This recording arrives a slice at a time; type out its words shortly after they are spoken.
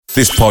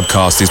This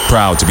podcast is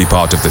proud to be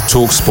part of the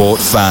TalkSport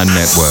Fan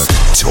Network.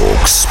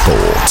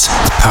 TalkSport.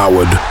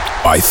 Powered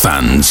by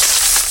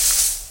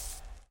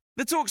fans.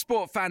 The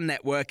TalkSport Fan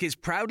Network is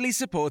proudly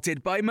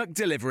supported by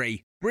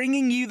McDelivery,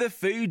 bringing you the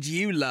food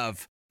you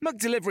love.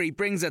 McDelivery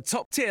brings a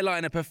top-tier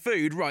lineup of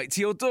food right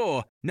to your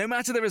door. No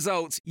matter the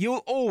result,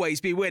 you'll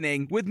always be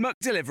winning with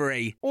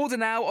McDelivery. Order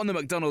now on the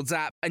McDonald's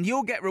app and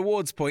you'll get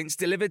rewards points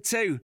delivered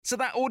too. So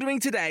that ordering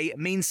today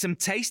means some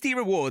tasty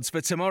rewards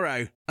for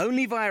tomorrow.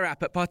 Only via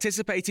app at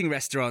participating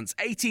restaurants.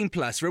 18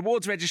 plus.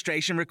 Rewards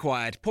registration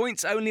required.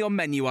 Points only on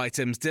menu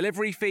items.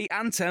 Delivery fee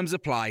and terms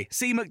apply.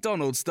 See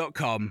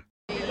mcdonalds.com.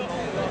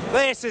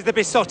 This is the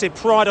besotted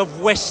pride of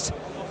West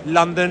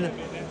London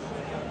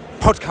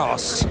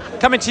podcast,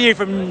 coming to you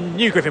from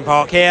New Griffin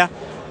Park here,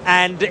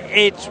 and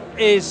it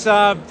is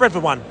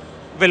Brentford 1,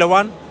 Villa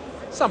 1.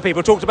 Some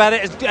people talked about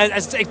it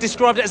as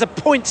described it as a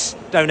points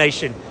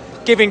donation,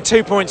 giving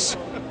 2 points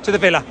to the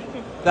Villa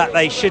that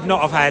they should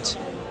not have had.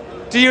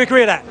 Do you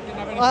agree with that?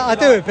 I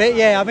do a bit,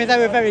 yeah. I mean, they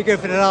were very good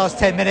for the last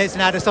 10 minutes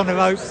and had us on the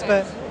ropes,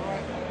 but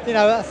you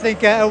know, I think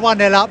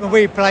 1-0 up and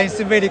we were playing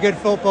some really good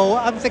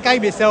football. The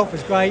game itself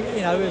was great,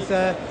 you know, it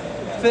was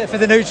for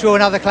the neutral,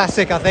 another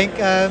classic, I think.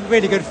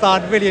 Really good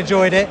fun, really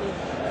enjoyed it.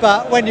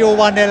 But when you're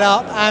 1-0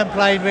 up and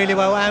playing really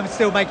well and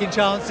still making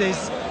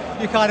chances,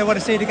 you kind of want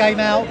to see the game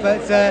out.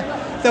 But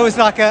there was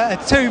like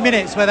a 2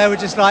 minutes where they were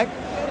just like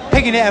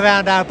pinging it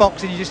around our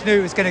box and you just knew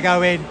it was going to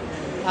go in.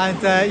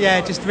 And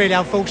just really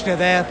unfortunate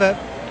there. But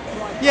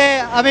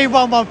yeah, I mean,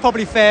 1-1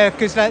 probably fair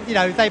because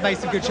they made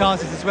some good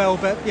chances as well.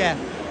 But yeah,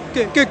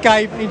 good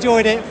game,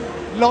 enjoyed it.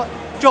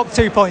 Dropped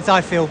 2 points,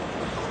 I feel.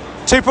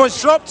 2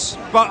 points dropped,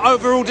 but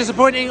overall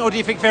disappointing, or do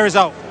you think fair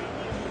result?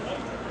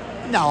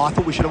 No, I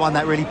thought we should have won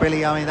that really,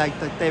 Billy. I mean,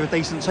 they're a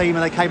decent team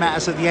and they came at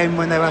us at the end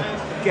when they were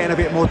getting a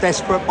bit more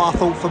desperate, but I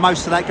thought for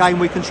most of that game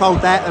we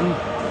controlled that and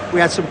we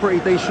had some pretty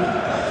decent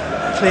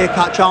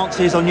clear-cut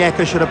chances.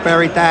 Onyeka should have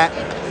buried that.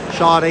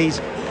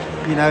 Shardy's,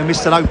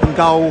 missed an open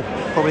goal,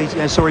 probably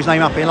saw his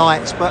name up in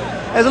lights, but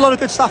there's a lot of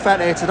good stuff out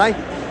there today.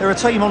 They're a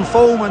team on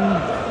form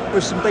and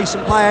with some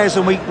decent players,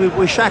 and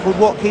we shackled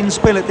Watkins.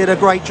 Spillett did a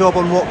great job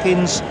on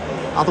Watkins.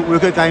 I thought we were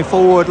good going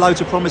forward,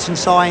 loads of promising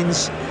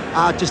signs.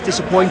 Just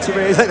disappointed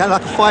really. They had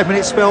like a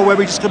 5-minute spell where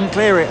we just couldn't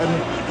clear it,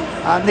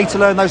 and need to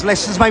learn those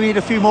lessons. Maybe need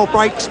a few more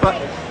breaks, but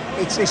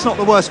it's not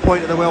the worst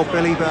point in the world,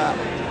 Billy, but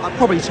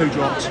probably 2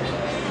 drops.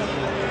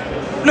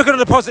 Looking at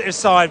the positive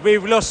side,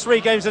 we've lost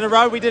 3 games in a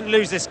row. We didn't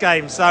lose this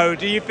game, so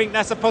do you think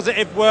that's a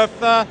positive worth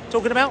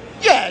talking about?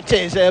 Yeah, it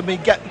is. I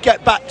mean,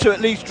 get back to at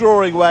least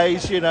drawing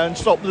ways, and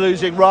stop the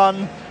losing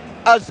run.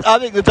 As I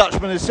think the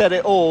Dutchman has said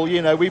it all,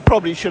 we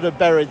probably should have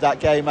buried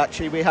that game,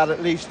 actually. We had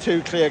at least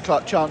 2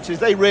 clear-cut chances.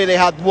 They really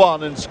had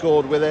 1 and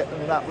scored with it,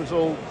 and that was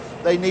all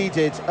they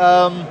needed.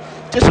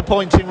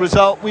 Disappointing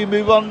result. We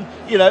move on.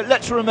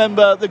 Let's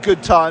remember the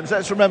good times.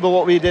 Let's remember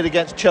what we did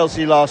against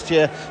Chelsea last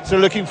year. So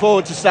looking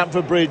forward to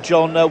Stamford Bridge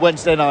on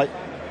Wednesday night.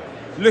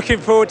 Looking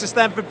forward to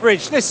Stamford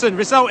Bridge. Listen,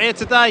 result here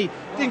today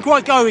didn't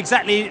quite go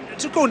exactly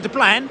according to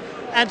plan.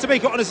 And to be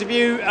quite honest with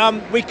you,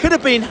 we could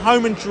have been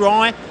home and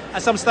dry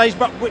at some stage,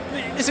 but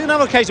it's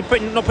another case of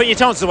not putting your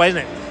chances away,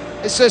 isn't it?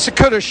 It's a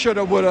coulda,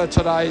 shoulda, woulda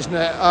today, isn't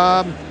it?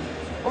 I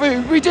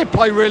mean, we did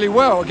play really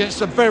well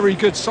against a very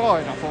good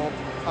side, I thought.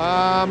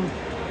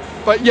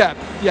 But yeah,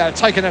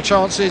 taking our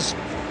chances,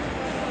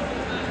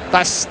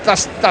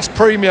 that's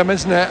premium,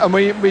 isn't it? And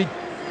we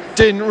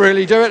didn't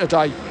really do it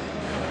today.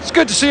 It's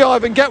good to see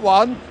Ivan get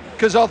one,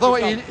 because I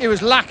thought he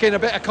was lacking a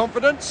bit of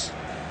confidence.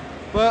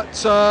 But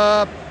it's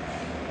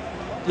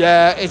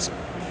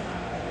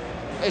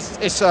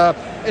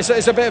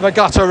a bit of a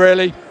gutter,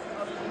 really.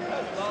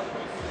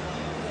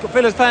 Got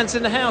Villa fans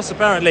in the house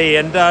apparently,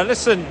 and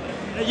listen,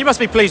 you must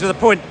be pleased with the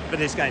point for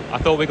this game. I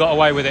thought we got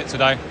away with it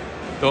today.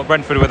 Thought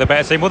Brentford were the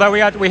better team. Although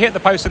we hit the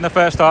post in the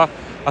first half.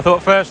 I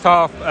thought first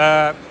half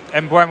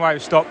Mbeumo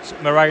stopped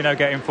Moreno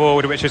getting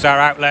forward, which is our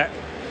outlet.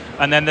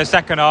 And then the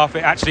second half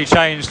it actually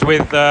changed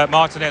with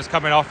Martinez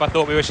coming off. I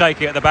thought we were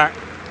shaky at the back.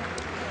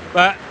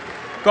 But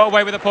got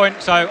away with a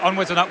point, so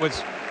onwards and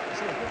upwards.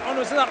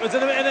 Onwards and upwards.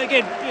 And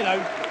again,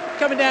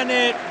 coming down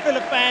there,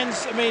 Villa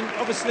fans, I mean,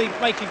 obviously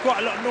making quite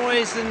a lot of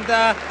noise.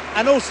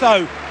 And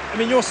also, I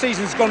mean, your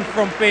season's gone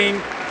from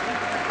being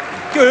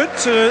good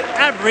to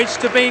average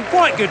to being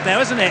quite good now,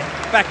 isn't it?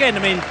 Back end, I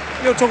mean,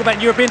 you're talking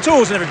about European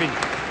tours and everything.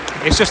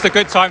 It's just a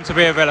good time to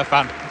be a Villa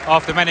fan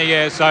after many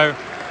years, so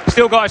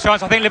still got a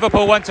chance. I think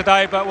Liverpool won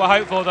today, but we're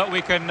hopeful that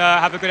we can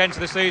have a good end to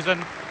the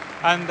season,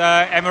 and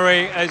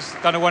Emery has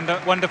done a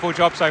wonderful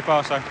job so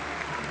far. So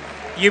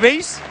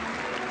UBs?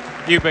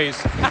 UBs.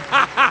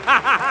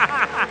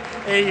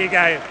 Here you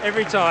go,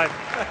 every time.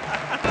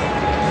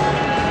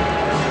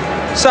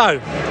 So,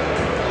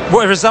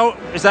 what a result?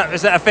 Is that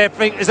a fair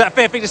thing? Is that a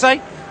fair thing to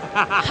say?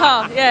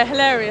 Yeah,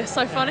 hilarious,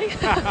 so funny.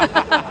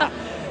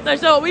 No,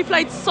 so we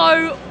played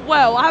so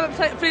well. I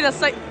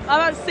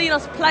haven't seen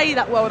us play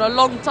that well in a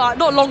long time.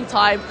 Not a long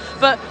time,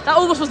 but that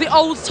almost was the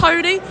old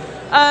Tony.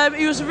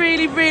 He was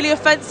really, really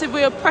offensive.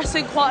 We were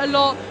pressing quite a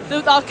lot.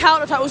 Our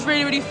counter attack was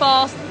really, really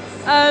fast.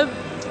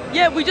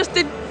 We just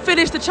didn't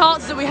finish the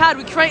chances that we had.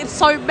 We created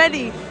so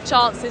many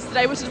chances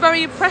today, which is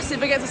very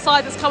impressive against a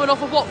side that's coming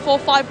off of 4 or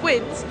 5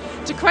 wins.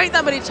 To create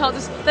that many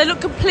chances, they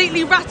look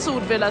completely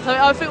rattled, Villa. So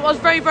I think I was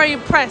very, very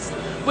impressed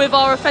with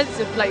our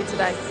offensive play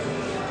today.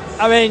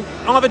 I mean,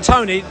 Ivan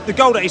Toney, the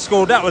goal that he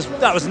scored, that was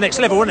the next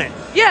level, wasn't it?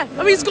 Yeah, I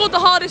mean, he scored the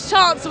hardest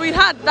chance that we'd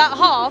had that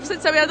half.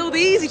 Since then, we had all the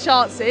easy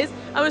chances,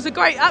 and it was a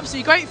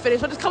absolutely great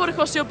finish. But just coming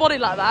across your body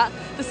like that,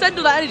 to send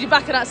all that energy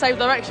back in that same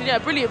direction, yeah,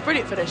 brilliant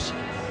finish.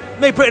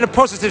 Me putting a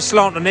positive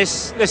slant on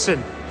this.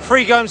 Listen,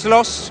 3 games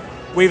lost.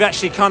 We've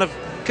actually kind of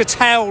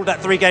curtailed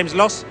that 3 games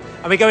lost,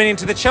 and we're going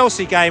into the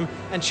Chelsea game.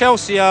 And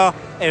Chelsea are.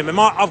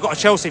 I've got a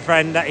Chelsea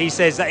friend that he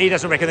says that he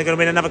doesn't reckon they're going to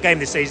win another game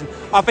this season.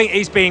 I think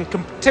he's being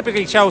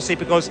typically Chelsea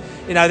because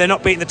they're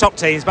not beating the top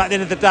teams. But at the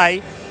end of the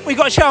day, we've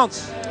got a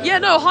chance. Yeah,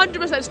 no,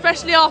 100%.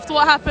 Especially after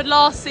what happened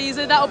last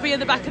season, that will be in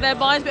the back of their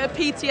minds. A bit of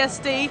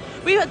PTSD.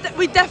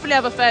 We definitely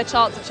have a fair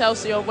chance of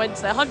Chelsea on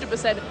Wednesday.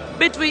 100%.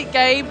 Midweek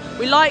game.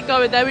 We like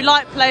going there. We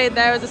like playing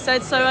there, as I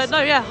said. So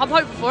I'm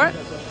hoping for it.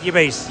 You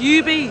bees.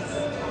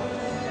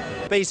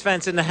 Bees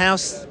fans in the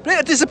house. Bit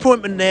of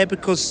disappointment there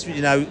because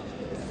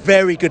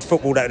very good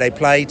football that they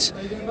played.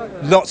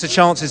 Lots of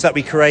chances that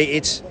we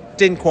created.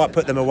 Didn't quite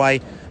put them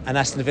away. And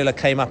Aston Villa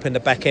came up in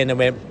the back end and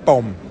went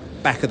boom,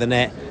 back of the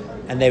net.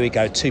 And there we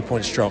go, 2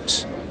 points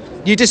dropped.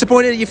 You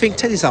disappointed? You think,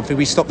 tell you something,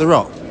 we stopped the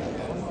rot?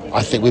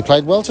 I think we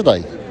played well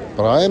today,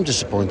 but I am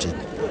disappointed.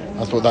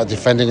 I thought that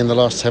defending in the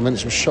last 10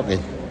 minutes was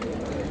shocking.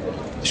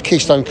 It's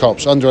Keystone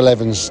Cops, under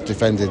 11s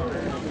defended.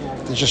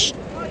 They just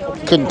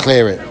couldn't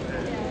clear it.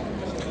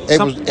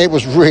 It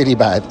was really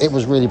bad. It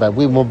was really bad.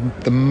 We were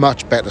the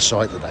much better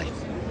side today.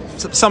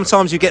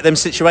 Sometimes you get them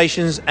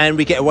situations and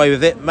we get away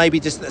with it. Maybe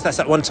just that's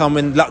that one time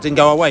when luck didn't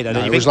go our way, don't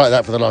you? It was like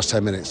that for the last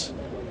 10 minutes.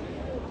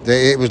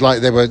 It was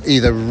like they were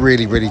either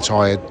really, really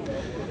tired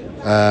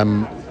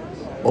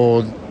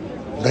or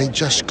they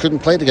just couldn't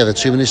play together.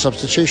 Too many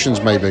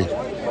substitutions, maybe.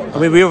 I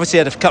mean, we obviously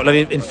had a couple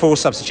of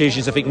enforced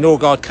substitutions. I think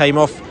Norgard came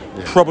off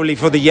probably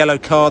for the yellow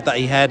card that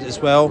he had as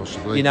well.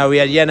 Possibly. We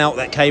had Yenalt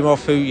that came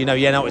off, who,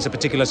 Yenalt is a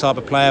particular type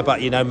of player,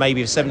 but,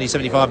 maybe 70,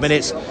 75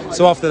 minutes.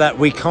 So after that,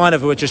 we kind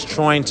of were just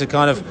trying to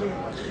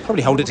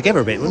probably hold it together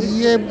a bit, wouldn't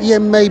we? Yeah,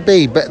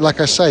 maybe. But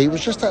like I say, it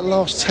was just that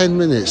last 10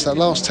 minutes, that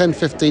last 10,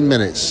 15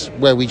 minutes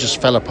where we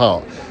just fell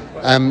apart.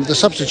 The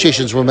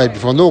substitutions were made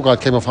before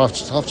Norgard came off half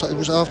time. It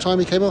was half time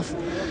he came off.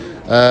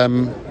 I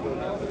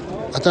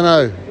don't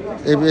know.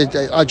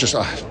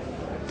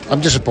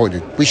 I'm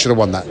disappointed. We should have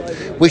won that.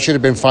 We should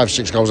have been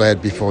 5-6 goals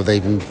ahead before they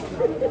even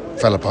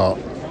fell apart.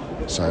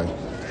 So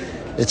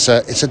it's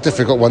a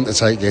difficult one to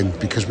take in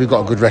because we've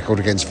got a good record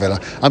against Villa.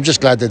 I'm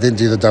just glad they didn't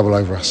do the double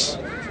over us.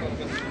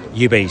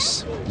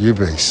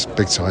 UBs,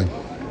 big time.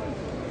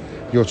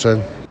 Your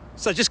turn.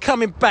 So just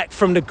coming back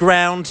from the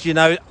ground,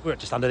 we're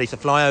just underneath the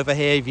flyover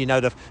here.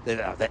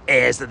 The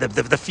airs,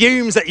 the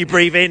fumes that you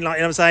breathe in,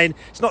 like I'm saying,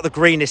 it's not the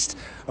greenest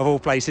of all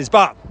places.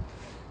 But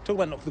talk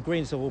about not the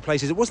greenest of all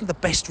places, it wasn't the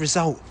best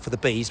result for the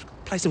Bees.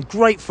 Played some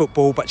great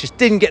football, but just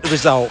didn't get the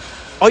result.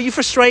 Are you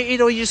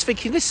frustrated, or are you just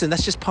thinking, listen,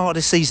 that's just part of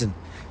the season?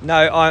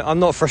 No, I'm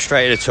not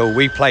frustrated at all.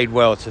 We played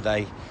well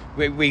today.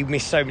 We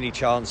missed so many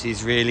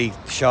chances, really.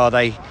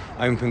 Sade,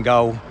 open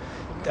goal.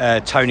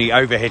 Toney,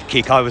 overhead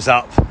kick. I was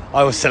up.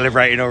 I was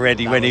celebrating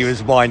already when he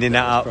was winding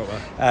that up.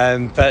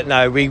 But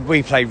no,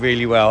 we played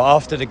really well.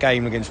 After the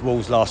game against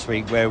Wolves last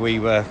week, where we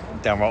were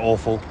downright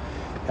awful,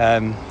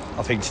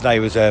 I think today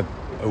was a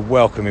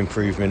welcome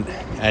improvement.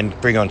 And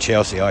bring on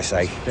Chelsea, I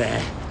say.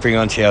 Yeah. Bring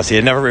on Chelsea.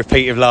 Another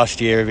repeat of last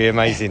year would be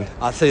amazing.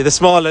 I see the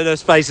smile on her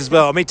face as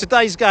well. I mean,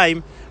 today's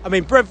game,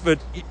 Brentford,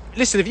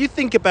 listen, if you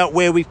think about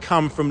where we've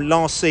come from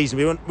last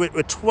season,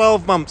 we're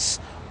 12 months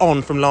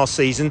on from last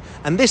season,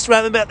 and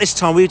round about this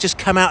time we just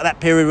come out of that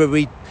period where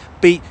we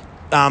beat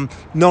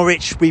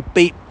Norwich, we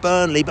beat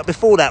Burnley, but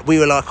before that we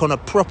were like on a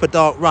proper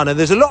dark run, and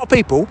there's a lot of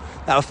people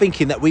that are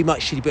thinking that we might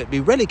actually be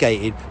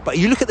relegated. But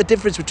you look at the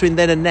difference between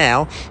then and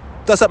now,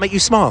 does that make you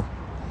smile?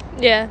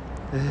 Yeah,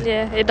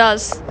 it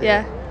does.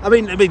 Yeah. I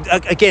mean,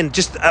 again,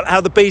 just how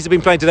the Bees have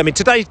been playing today. I mean,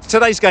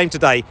 today's game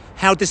today,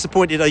 how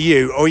disappointed are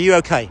you, or are you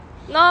okay?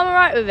 No, I'm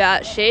alright with it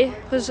actually.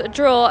 It was a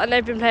draw and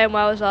they've been playing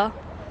well as well.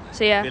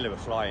 So yeah. Villa were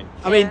flying.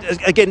 I mean,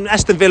 again,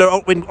 Aston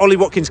Villa, when Ollie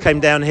Watkins came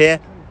down here,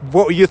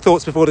 what were your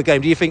thoughts before the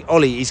game? Do you think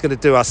Ollie is going to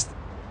do us?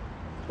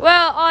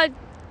 Well,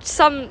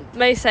 some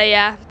may say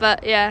yeah,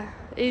 but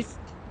he's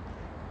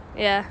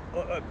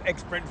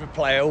Ex-Brentford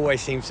player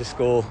always seems to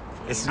score.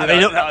 It's like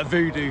a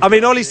voodoo. I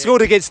mean, Ollie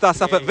scored against us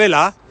up at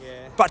Villa,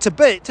 but to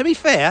be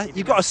fair,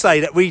 you've got to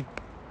say that we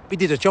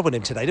did a job on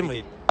him today, didn't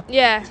we?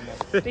 Yeah,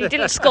 he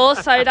didn't score,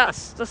 so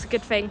that's a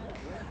good thing.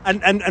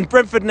 And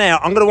Brentford now,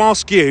 I'm going to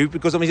ask you,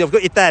 because I've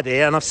got your dad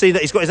here and I've seen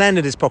that he's got his hand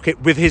in his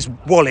pocket with his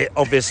wallet,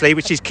 obviously,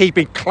 which he's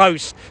keeping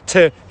close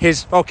to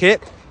his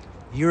pocket.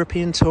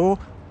 European tour?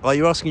 Are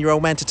you asking your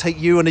old man to take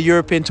you on a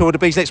European tour to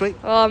Bees next week?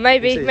 Oh,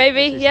 maybe,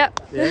 yep.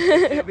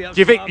 Do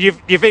you think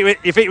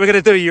we're going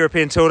to do a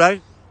European tour though?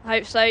 I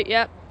hope so,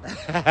 yep.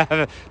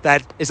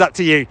 Dad, it's up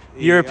to you.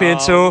 European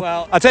tour.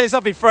 Well, I'll tell you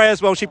something, Freya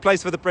as well, she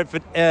plays for the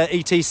Brentford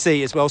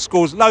ETC as well,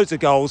 scores loads of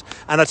goals.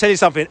 And I'll tell you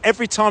something,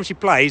 every time she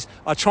plays,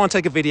 I try and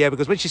take a video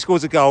because when she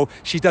scores a goal,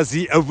 she does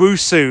the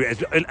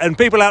Owusu. And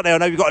people out there, I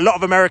know you've got a lot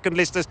of American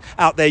listeners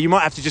out there, you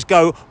might have to just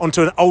go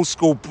onto an old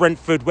school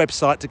Brentford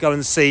website to go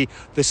and see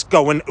this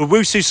goal. When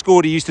Owusu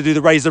scored, he used to do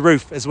the raise the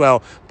roof as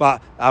well.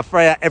 But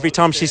Freya, every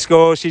time she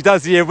scores, she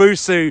does the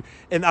Owusu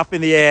up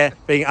in the air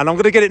thing. And I'm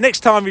going to get it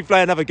next time we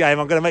play another game.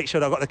 I'm going to make sure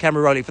that I've got the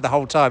camera rolling for the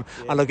whole time,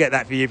 and I'll get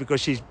that for you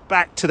because she's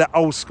back to the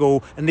old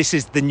school and this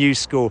is the new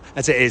school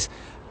as it is.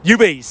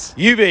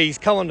 UBs,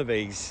 come on the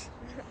bees.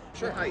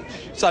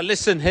 So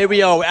listen, here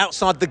we are, we're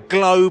outside the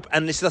Globe,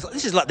 and this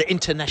is like the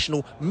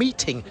international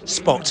meeting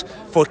spot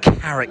for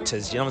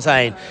characters, you know what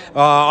I'm saying?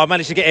 I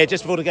managed to get here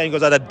just before the game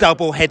because I had a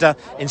double header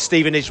in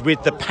Stevenage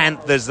with the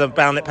Panthers, the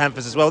Boundlet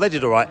Panthers as well. They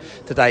did all right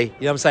today, you know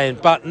what I'm saying?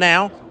 But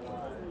now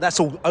that's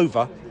all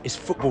over. It's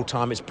football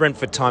time. It's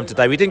Brentford time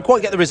today. We didn't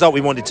quite get the result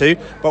we wanted to,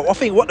 but I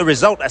think what the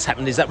result that's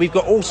happened is that we've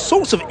got all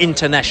sorts of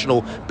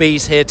international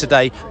bees here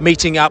today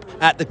meeting up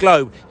at the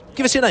Globe.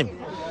 Give us your name.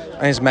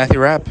 My name's Matthew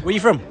Rapp. Where are you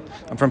from?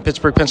 I'm from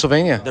Pittsburgh,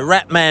 Pennsylvania. The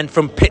Rat Man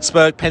from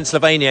Pittsburgh,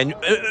 Pennsylvania. And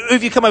who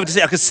have you come over to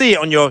see? I can see it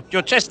on your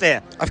chest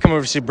there. I've come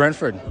over to see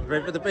Brentford.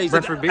 Brentford the Bees.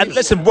 Brentford Bees. And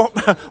listen,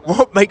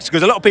 what makes...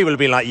 Because a lot of people have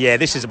been like, yeah,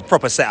 this is a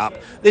proper setup.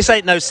 This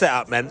ain't no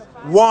setup, man.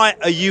 Why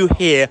are you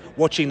here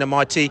watching the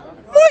mighty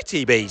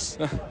Bees?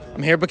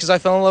 I'm here because I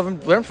fell in love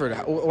with Brentford.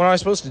 What am I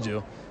supposed to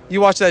do?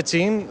 You watch that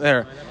team,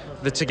 the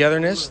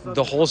togetherness,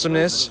 the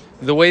wholesomeness,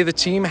 the way the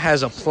team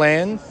has a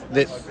plan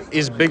that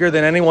is bigger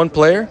than any one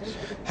player.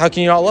 How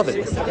can you not love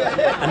it?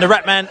 And the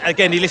Rat Man,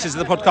 again, he listens to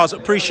the podcast.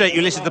 Appreciate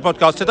you listening to the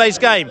podcast. Today's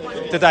game,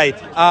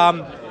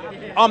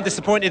 I'm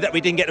disappointed that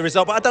we didn't get the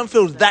result, but I don't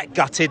feel that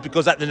gutted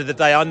because at the end of the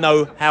day, I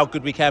know how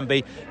good we can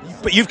be.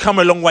 But you've come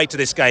a long way to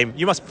this game.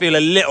 You must feel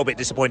a little bit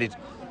disappointed.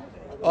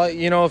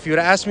 If you would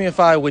ask me if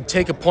I would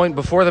take a point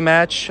before the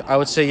match, I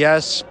would say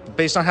yes.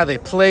 Based on how they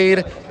played,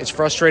 it's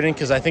frustrating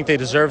because I think they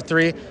deserve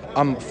 3.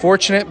 I'm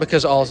fortunate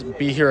because I'll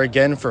be here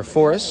again for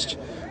Forest,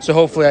 so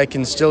hopefully I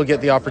can still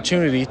get the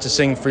opportunity to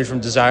sing Free From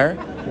Desire.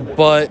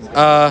 But,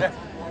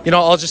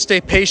 I'll just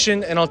stay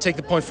patient and I'll take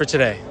the point for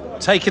today.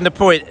 Taking the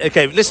point.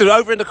 Okay, listen,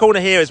 over in the corner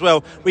here as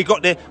well, we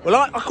got the... Well,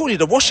 I call you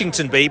the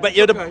Washington Bee, but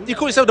you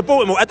call yourself the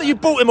Baltimore. Are you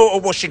Baltimore or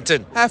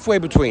Washington? Halfway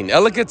between.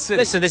 Elegant City.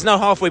 Listen, there's no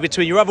halfway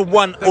between. You're either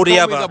one or the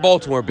other. The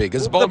Baltimore Bee.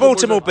 The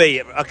Baltimore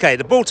Bee. Okay,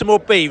 the Baltimore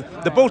Bee.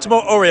 The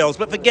Baltimore Orioles.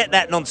 But forget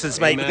that nonsense,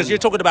 mate, because you're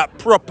talking about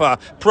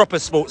proper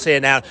sports here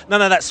now.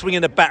 None of that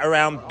swinging the bat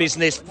around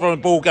business, from a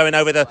ball going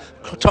over the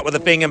top of the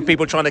thing and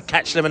people trying to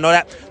catch them and all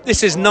that.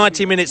 This is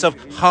 90 minutes of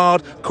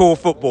hardcore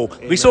football.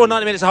 We saw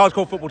 90 minutes of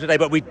hardcore football today,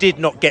 but we did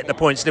not get the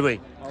points, did we?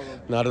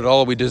 Not at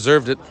all. We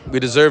deserved it.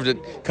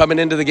 Coming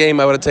into the game,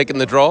 I would have taken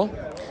the draw.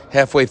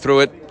 Halfway through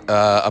it,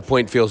 a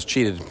point feels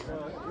cheated.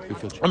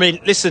 I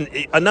mean, listen,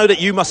 I know that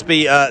you must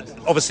be,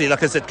 obviously,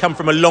 like I said, come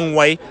from a long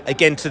way,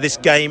 again, to this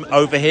game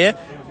over here.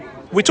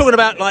 We're talking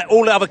about like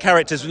all the other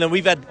characters.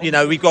 We've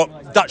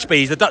got Dutch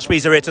bees. The Dutch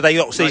bees are here today.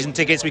 We've got season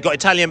tickets. We've got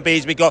Italian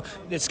bees. We've got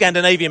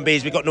Scandinavian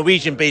bees. We've got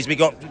Norwegian bees. We've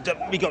got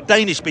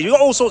Danish bees. We've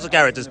got all sorts of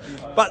characters.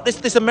 But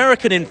this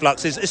American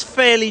influx is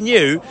fairly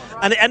new,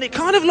 and it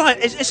kind of like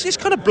it's just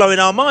kind of blowing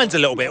our minds a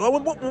little bit.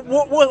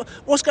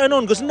 What's going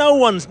on? Because no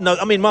one's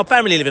my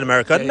family live in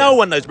America. No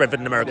one knows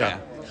Brentford in America. Yeah.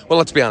 Well,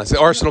 let's be honest. The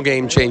Arsenal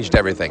game changed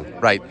everything,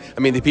 right? I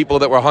mean, the people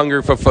that were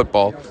hungry for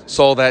football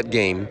saw that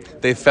game.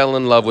 They fell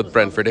in love with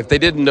Brentford. If they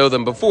didn't know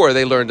them before,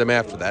 they learned them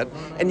after that.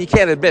 And you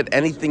can't admit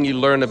anything you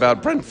learn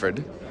about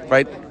Brentford,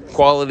 right?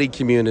 Quality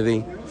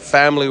community,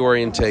 family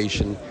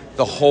orientation,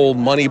 the whole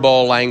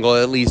Moneyball angle,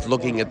 at least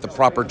looking at the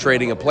proper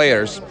trading of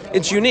players.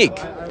 It's unique.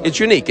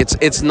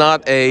 It's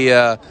not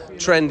a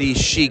trendy,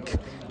 chic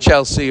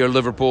Chelsea or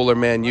Liverpool or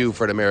Man U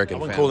for an American fan.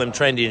 I wouldn't call them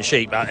trendy and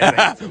chic, but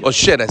anyway. Well,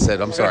 shit, I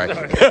said. I'm sorry.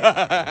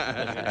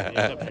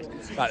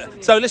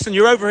 Right. So, listen,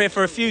 you're over here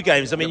for a few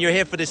games. I mean, you're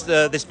here for this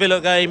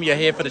Villa game, you're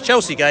here for the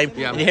Chelsea game, and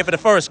you're here for the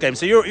Forest game.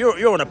 So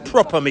you're on a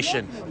proper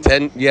mission.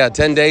 10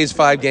 days,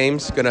 5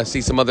 games. Going to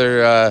see some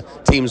other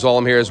teams while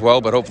I'm here as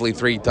well, but hopefully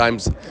 3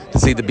 times to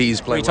see the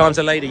Bees play. 3 times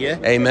a lady, yeah?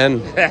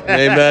 Amen.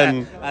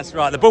 Amen. That's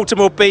right. The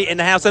Baltimore Bee in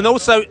the house. And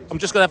also, I'm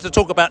just going to have to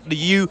talk about the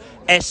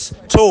US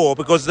tour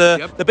because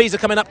the Bees are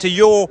coming up to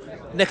your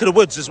neck of the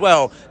woods as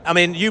well. I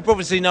mean, you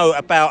obviously know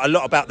a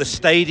lot about the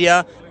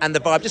stadia and the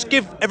vibe. Just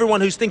give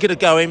everyone who's thinking of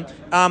going,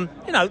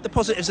 the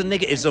positives and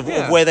negatives of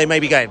where they may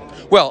be going.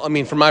 Well, I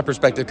mean, from my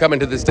perspective, coming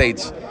to the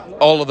States,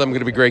 all of them are going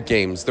to be great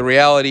games. The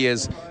reality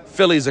is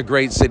Philly's a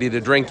great city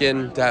to drink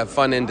in, to have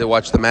fun in, to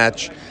watch the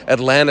match.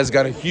 Atlanta's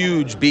got a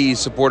huge Bees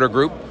supporter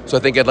group, so I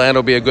think Atlanta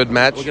will be a good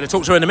match. We're going to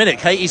talk to her in a minute.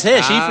 Katie's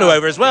here. She flew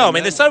over as well. I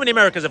mean, there's so many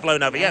Americans have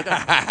flown over.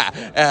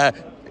 Yeah.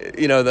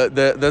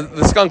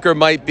 The Skunker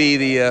might be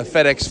the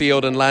FedEx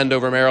Field in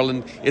Landover,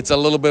 Maryland. It's a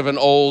little bit of an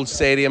old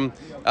stadium.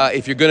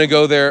 If you're going to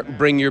go there,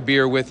 bring your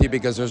beer with you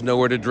because there's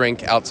nowhere to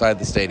drink outside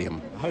the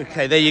stadium.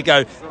 Okay, there you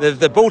go.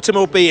 The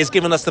Baltimore Bee has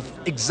given us the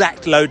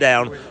exact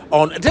lowdown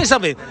on. Tell you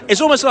something. It's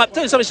almost like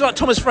it's like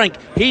Thomas Frank.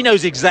 He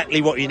knows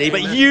exactly what you need,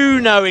 but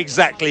you know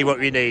exactly what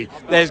you need.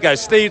 There you go,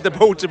 Steve, the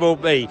Baltimore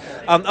Bee.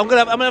 I'm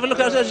gonna have a look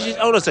at.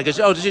 Hold on a second.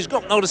 Hold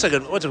on a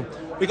second.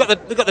 We got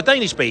the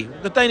Danish Bee.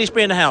 The Danish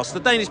Bee in the house.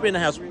 The Danish Bee in the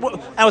house.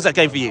 How was that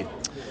game for you?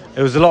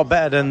 It was a lot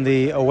better than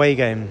the away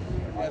game.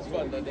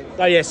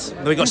 Oh yes,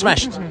 we got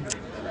smashed.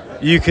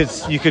 You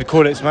could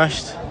call it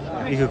smashed.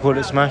 You could call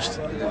it smashed.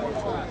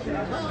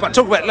 But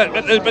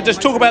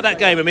just talk about that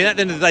game. I mean, at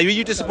the end of the day, were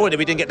you disappointed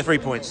we didn't get the 3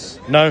 points?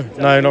 No,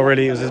 not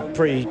really. It was a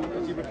pretty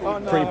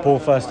poor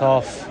first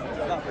half.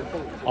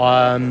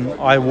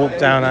 I walked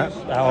down at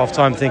half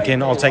time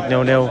thinking I'll take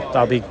 0-0.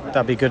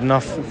 That'll be good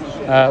enough.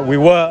 We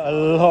were a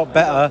lot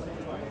better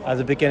at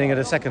the beginning of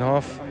the second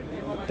half.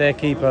 Their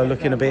keeper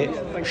looking a bit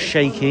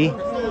shaky,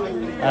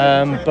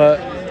 but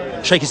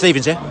Shaky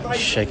Stevens, yeah.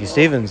 Shaky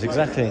Stevens,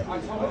 exactly.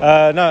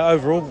 No,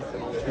 overall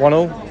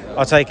 1-1.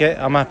 I'll take it.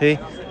 I'm happy.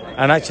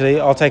 And actually,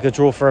 I'll take a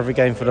draw for every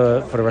game for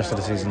the rest of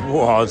the season.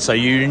 Wow, so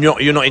you're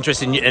not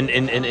interested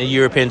in a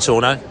European tour,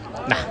 no?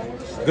 Nah.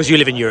 Because you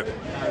live in Europe.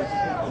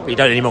 But you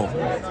don't anymore.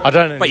 I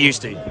don't anymore. But you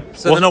used to.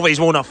 So the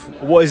novelty's worn off.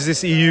 What is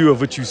this EU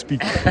of which you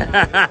speak? It's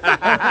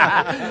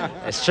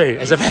true.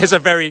 It's a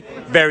very,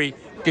 very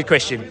good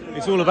question.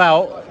 It's all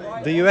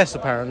about the US,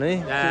 apparently.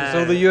 It's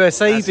all the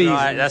USA bees.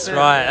 That's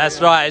right.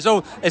 It's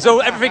all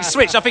everything's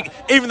switched. I think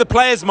even the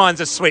players'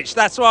 minds are switched.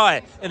 That's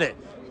why, isn't it?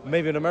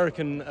 Maybe an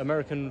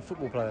American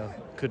football player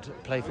could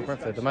play for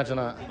Brentford. Imagine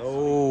that.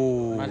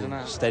 Oh, imagine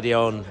that. Steady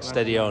on.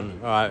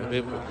 All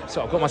right.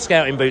 So I've got my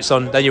scouting boots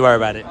on. Don't you worry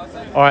about it.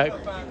 All right.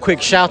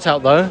 Quick shout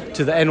out though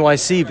to the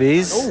NYC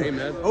bees.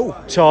 Oh.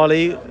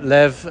 Charlie,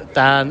 Lev,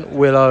 Dan,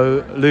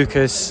 Willow,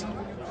 Lucas.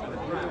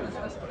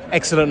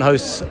 Excellent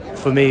hosts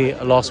for me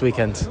last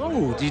weekend.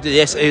 Oh,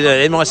 yes,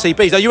 NYC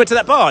bees. Oh, you went to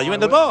that bar. You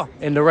went to the bar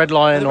in the Red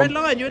Lion. The Red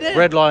Lion. You were there.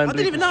 Red Lion. I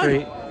didn't even know.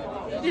 Street.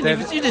 You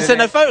didn't send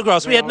no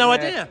photographs. We had no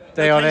idea.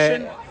 They are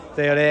there.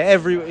 They are there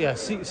secret, you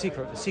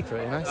know.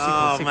 Secret.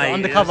 Mate,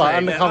 undercover.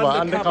 I'm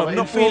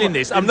not feeling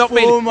this. I'm not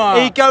feeling.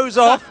 He goes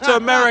off to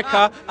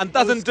America and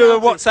doesn't do a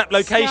WhatsApp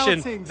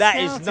location.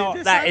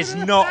 That is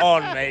not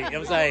on, mate.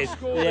 I'm saying.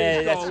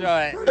 Yeah, that's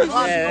right.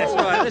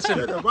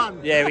 Listen.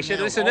 Yeah, we should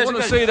listen. I want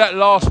to see that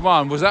last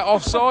one. Was that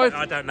offside?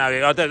 I don't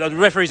know. The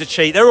referees are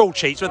cheat. They're all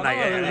cheats, weren't they?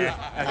 Yeah.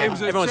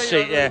 Everyone's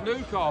cheat. Yeah.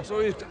 Newcastle.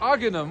 He was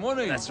hugging them,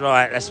 wasn't he? That's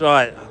right.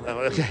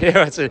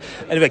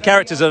 Anyway,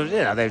 characters are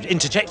they're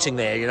interjecting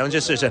there, and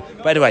just.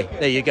 But anyway,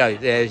 there you go.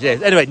 Yeah.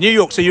 Anyway, New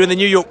York. So you're in the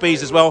New York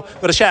Bees as well.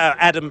 Got to shout out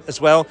Adam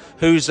as well,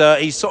 who's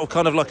he's sort of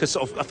kind of like a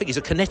sort of, I think he's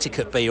a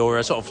Connecticut Bee or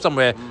a sort of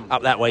somewhere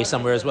up that way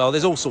somewhere as well.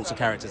 There's all sorts of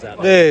characters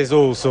out there. There's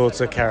all sorts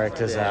of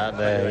characters out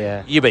there.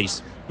 Yeah. You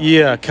bees.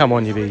 Yeah, come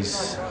on, you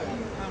bees.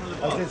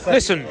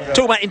 Listen,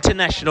 talk about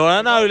international.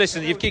 I know.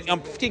 Listen, I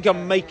think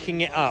I'm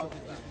making it up.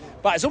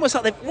 But it's almost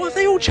like why have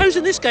they all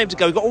chosen this game to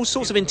go? We've got all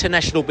sorts of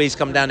international bees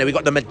come down there. We've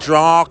got the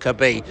Madraka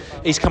bee.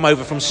 He's come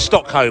over from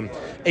Stockholm.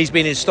 He's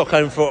been in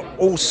Stockholm for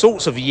all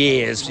sorts of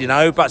years,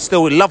 but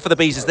still love for the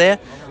bees is there.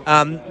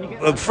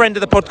 A friend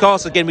of the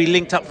podcast. Again, we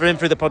linked up for him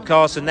through the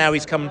podcast, and now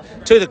he's come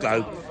to the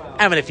Globe,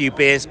 having a few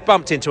beers,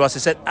 bumped into us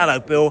and said, "Hello,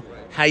 Bill.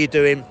 How you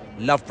doing?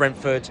 Love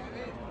Brentford.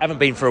 Haven't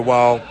been for a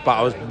while, but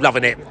I was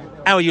loving it.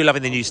 How are you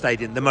loving the new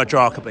stadium, the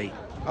Madraka bee?"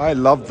 I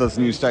love this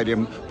new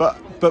stadium, but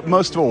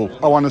most of all,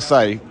 I want to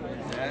say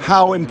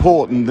how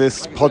important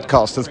this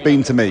podcast has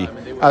been to me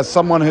as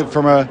someone who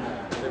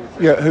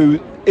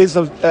is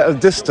at a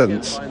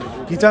distance.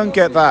 You don't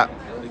get that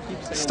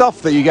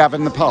stuff that you have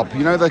in the pub,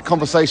 the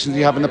conversations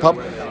you have in the pub,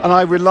 and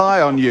I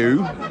rely on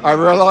you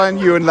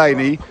and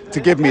Lainey to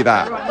give me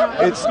that.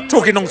 It's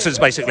talking nonsense,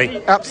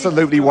 basically.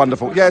 Absolutely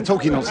wonderful. Yeah,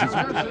 talking nonsense.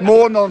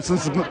 More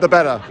nonsense, the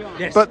better.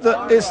 Yes. But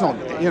it's not,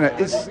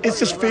 it's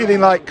just feeling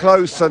like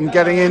close and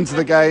getting into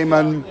the game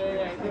and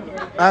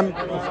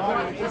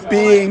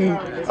being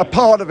a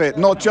part of it,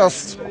 not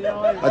just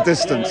a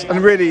distance.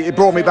 And really, it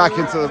brought me back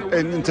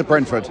into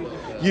Brentford.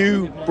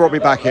 You brought me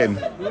back in.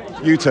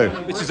 You too.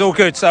 Which is all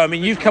good. So, I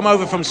mean, you've come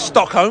over from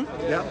Stockholm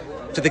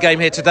to the game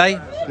here today.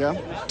 Yeah.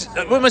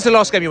 When was the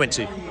last game you went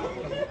to?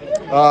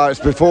 It's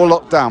before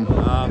lockdown.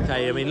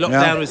 Okay, I mean,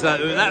 lockdown was that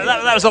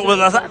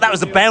was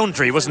the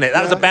boundary, wasn't it?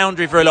 That was the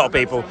boundary for a lot of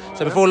people.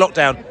 So before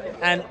lockdown.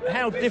 And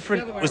how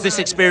different was this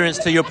experience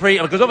to your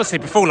because obviously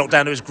before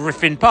lockdown it was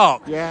Griffin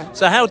Park. Yeah.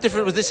 So how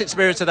different was this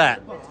experience to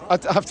that? I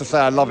have to say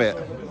I love it.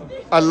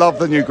 I love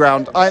the new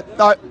ground. I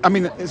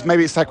mean,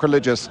 maybe it's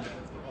sacrilegious.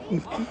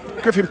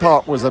 Griffin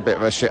Park was a bit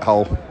of a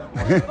shithole.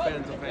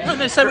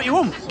 No, say what you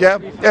want. Yeah,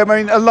 I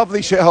mean, a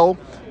lovely shithole,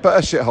 but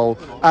a shithole.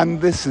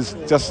 And this is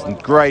just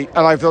great. And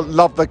I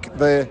love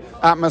the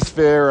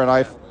atmosphere, and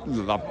I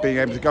love being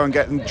able to go and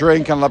get a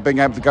drink, and love being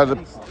able to go to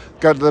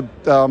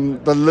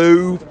the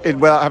loo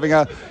without having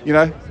a,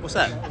 What's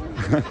that?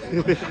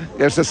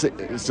 Yeah, it's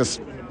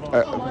just.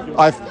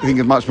 I think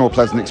a much more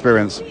pleasant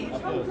experience.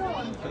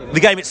 The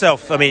game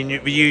itself. I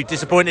mean, were you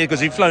disappointed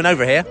because you've flown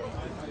over here?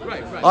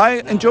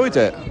 I enjoyed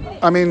it.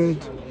 I mean,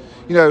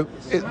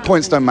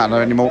 Points don't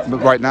matter anymore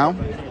right now,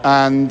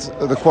 and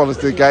the quality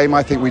of the game,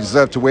 I think we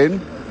deserve to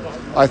win.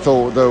 I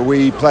thought that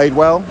we played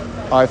well.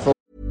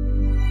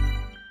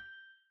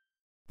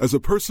 As a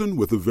person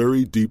with a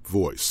very deep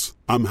voice,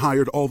 I'm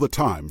hired all the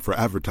time for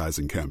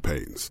advertising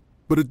campaigns.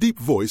 But a deep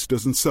voice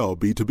doesn't sell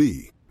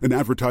B2B, and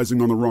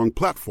advertising on the wrong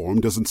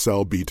platform doesn't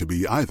sell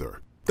B2B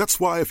either. That's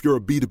why if you're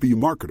a B2B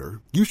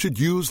marketer, you should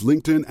use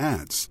LinkedIn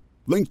ads.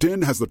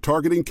 LinkedIn has the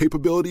targeting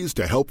capabilities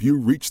to help you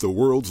reach the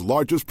world's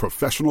largest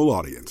professional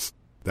audience.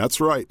 That's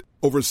right,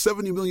 over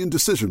 70 million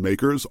decision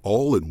makers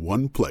all in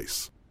one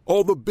place.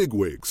 All the big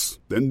wigs,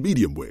 then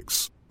medium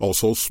wigs,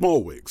 also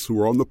small wigs who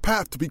are on the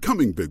path to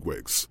becoming big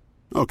wigs.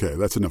 Okay,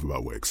 that's enough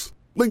about wigs.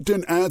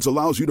 LinkedIn ads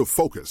allows you to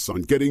focus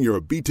on getting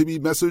your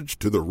B2B message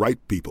to the right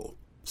people.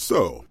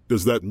 So,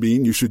 does that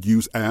mean you should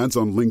use ads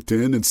on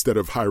LinkedIn instead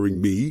of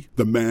hiring me,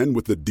 the man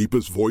with the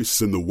deepest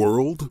voice in the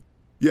world?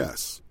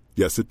 Yes.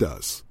 Yes, it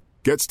does.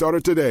 Get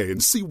started today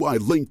and see why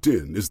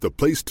LinkedIn is the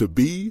place to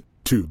be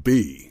to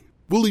be.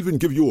 We'll even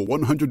give you a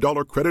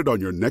 $100 credit on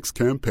your next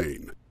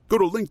campaign. Go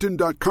to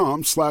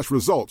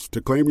linkedin.com/results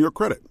to claim your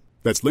credit.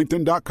 That's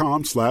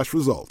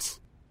linkedin.com/results.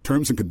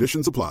 Terms and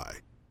conditions apply.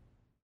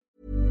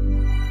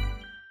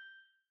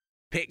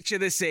 Picture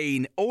the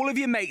scene. All of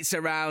your mates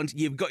around,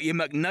 you've got your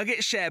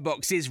McNugget share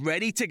boxes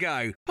ready to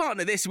go.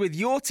 Partner this with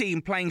your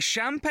team playing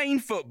champagne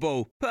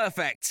football.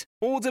 Perfect.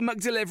 Order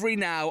McDelivery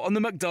now on the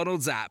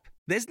McDonald's app.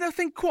 There's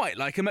nothing quite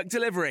like a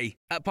McDelivery.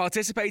 At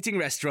participating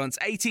restaurants,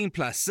 18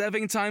 plus,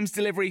 serving times,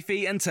 delivery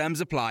fee and terms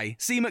apply.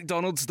 See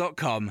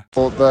mcdonalds.com.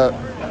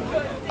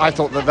 I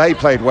thought that they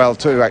played well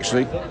too,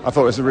 actually. I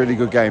thought it was a really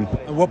good game.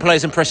 And what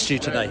players impressed you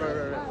today?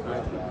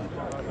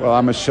 Well,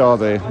 I'm a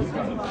Sade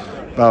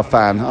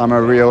fan.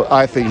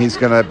 I think he's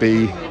going to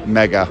be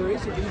mega.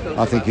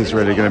 I think he's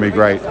really going to be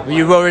great. Were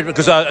you worried?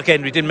 Because,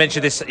 again, we didn't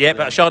mention this yet,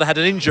 but Sade had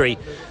an injury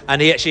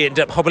and he actually ended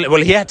up hobbling.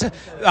 Well, he had to,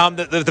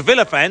 the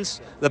Villa fans,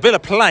 the Villa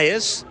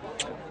players,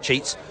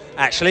 cheats,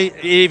 actually,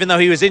 even though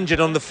he was injured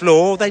on the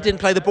floor, they didn't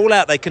play the ball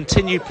out. They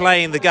continued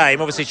playing the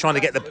game, obviously trying to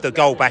get the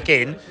goal back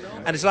in.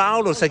 And it's like,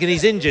 hold on a second,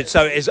 he's injured.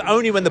 So it's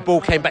only when the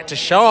ball came back to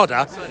Sade,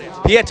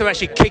 he had to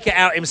actually kick it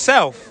out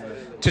himself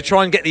to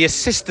try and get the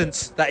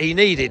assistance that he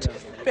needed.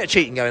 Bit of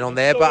cheating going on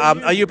there,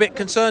 but are you a bit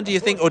concerned, do you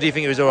think, or do you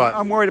think it was all right?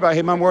 I'm worried about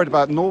him. I'm worried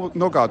about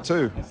Norgard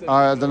too.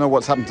 I don't know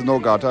what's happened to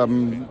Norgard.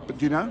 But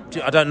do you know?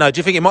 I don't know. Do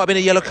you think it might have been a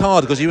yellow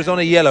card because he was on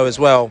a yellow as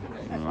well?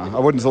 I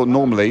wouldn't have thought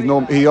normally.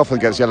 He often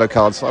gets yellow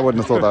cards. I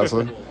wouldn't have thought that.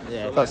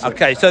 So.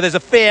 Okay, so there's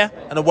a fear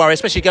and a worry,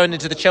 especially going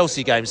into the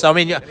Chelsea game. So, I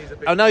mean,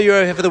 I know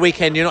you're here for the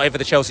weekend. You're not here for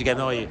the Chelsea game,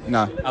 are you?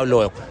 No. Oh,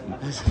 loyal.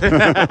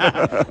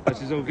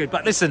 Which is all good.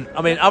 But listen,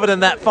 I mean, other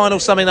than that, final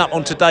summing up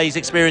on today's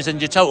experience and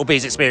your Total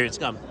B's experience,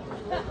 come.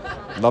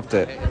 Loved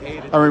it.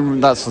 I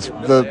mean, that's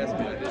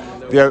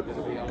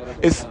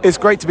it's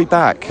great to be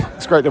back.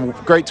 It's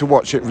great to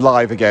watch it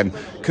live again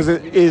because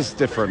it is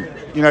different.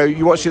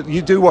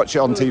 You do watch it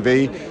on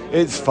TV.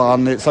 It's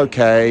fun. It's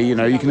okay. You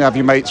can have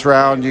your mates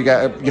round. You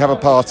have a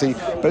party,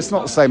 but it's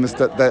not the same as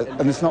that.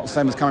 And it's not the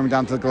same as coming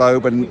down to the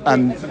Globe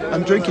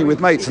and drinking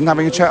with mates and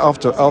having a chat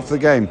after the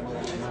game.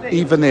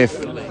 Even if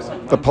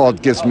the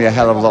pod gives me a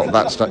hell of a lot of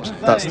that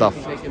stuff.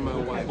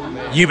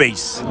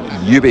 UBs.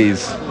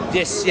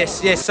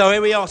 Yes. So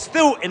here we are,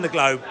 still in the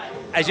Globe.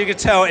 As you can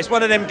tell, it's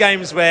one of them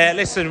games where,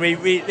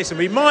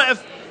 we might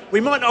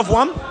not have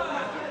won,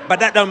 but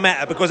that don't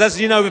matter because, as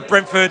you know, with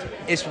Brentford,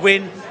 it's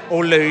win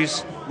or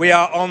lose. We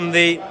are on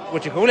the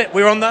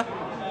We're on the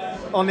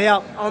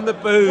up. On the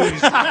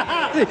booze.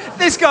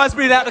 This guy's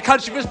been out of the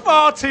country for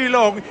far too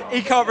long.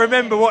 He can't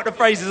remember what the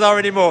phrases are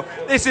anymore.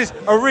 This is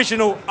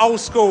original, old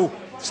school.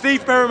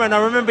 Steve Berryman,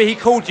 I remember he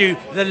called you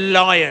the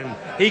Lion.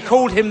 He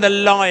called him the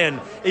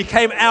Lion. He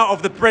came out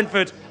of the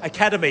Brentford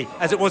Academy,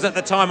 as it was at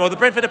the time, or the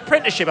Brentford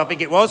Apprenticeship, I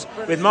think it was,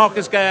 with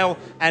Marcus Gale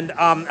and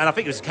I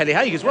think it was Kelly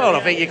Haig as well.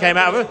 I think you came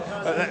out of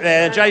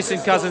it.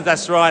 Jason Cousins,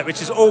 that's right,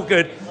 which is all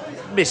good.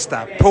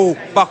 Mr. Paul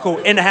Buckle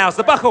in the house.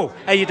 The Buckle,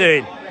 how you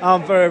doing?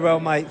 I'm very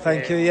well, mate.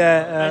 Thank you.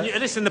 Yeah.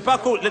 Listen, the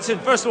Buckle. Listen,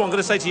 first of all, I'm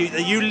going to say to you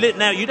that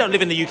you don't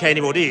live in the UK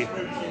anymore, do you?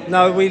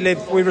 No, we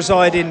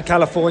reside in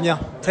California.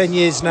 10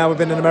 years now we've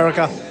been in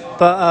America,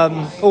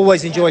 but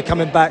always enjoy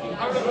coming back,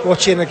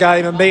 watching the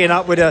game and meeting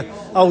up with an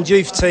old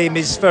youth team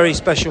is very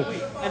special.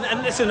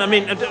 And listen, I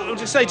mean, I'll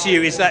just say to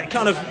you is that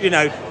kind of,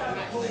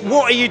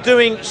 what are you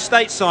doing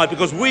stateside?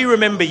 Because we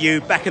remember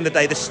you back in the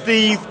day, the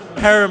Steve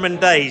Perriman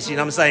days, you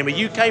know what I'm saying, where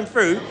you came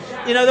through.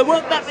 There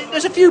weren't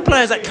there's a few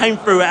players that came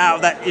through out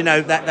of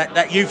that,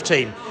 that youth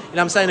team. You know what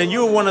I'm saying? And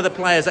you were one of the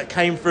players that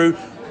came through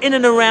in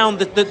and around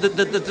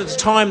the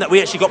time that we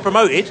actually got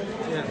promoted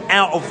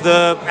out of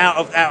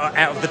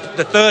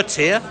the third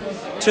tier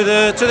to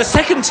the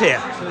second tier.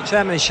 To the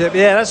Championship,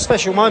 yeah, that's a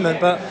special moment,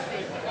 but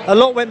a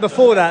lot went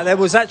before that. There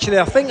was actually,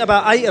 I think,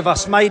 about 8 of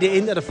us made it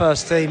into the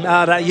first team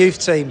out of that youth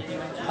team.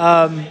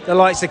 The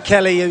likes of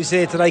Kelly, who's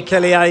here today,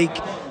 Kelly Haig,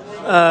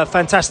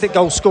 fantastic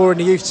goal scorer in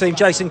the youth team,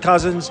 Jason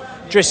Cousins,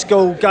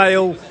 Driscoll,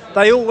 Gale,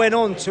 they all went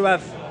on to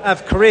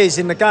have careers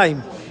in the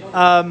game.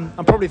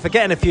 I'm probably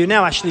forgetting a few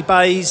now, Ashley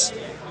Bays,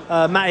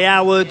 Matty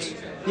Howard,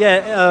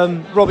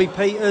 Robbie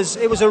Peters.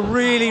 It was a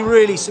really,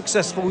 really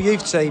successful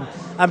youth team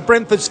and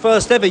Brentford's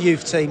first ever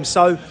youth team.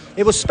 So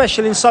it was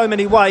special in so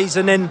many ways.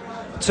 And then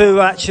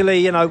to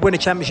actually, win a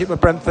championship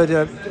with Brentford,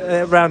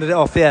 rounded it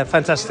off. Yeah,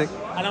 fantastic.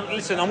 And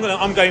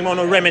I'm going on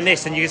a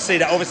reminisce, and you can see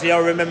that obviously I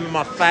remember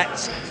my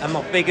facts and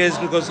my figures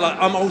because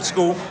I'm old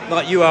school,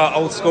 like you are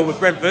old school with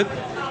Brentford.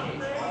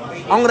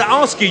 I'm going to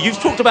ask you. You've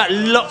talked about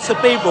lots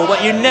of people,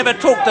 but you never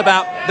talked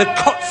about the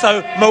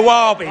Kotso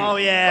Mowabi. Oh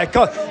yeah,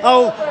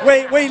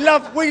 we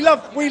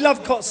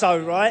love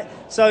Kotso, right?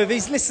 So if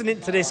he's listening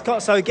to this,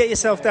 Kotso, get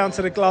yourself down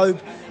to the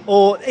Globe,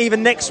 or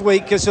even next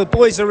week because the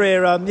boys are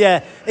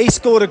here. He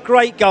scored a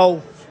great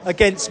goal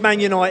against Man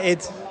United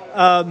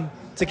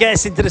to get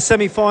us into the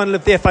semi-final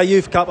of the FA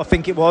Youth Cup, I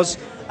think it was,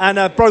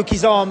 and broke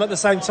his arm at the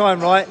same time,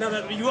 right?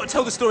 No, you got to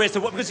tell the story as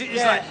to what, because it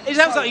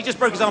sounds like he just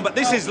broke his arm, but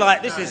this is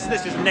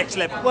next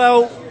level.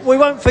 Well, we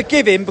won't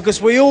forgive him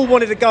because we all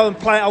wanted to go and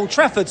play at Old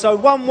Trafford. So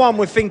 1-1,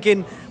 we're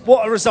thinking,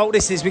 what a result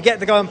this is. We get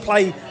to go and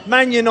play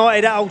Man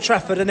United at Old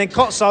Trafford, and then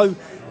Kotso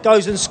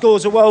goes and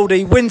scores a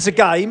worldie, wins a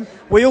game.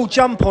 We all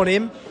jump on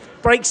him,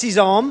 breaks his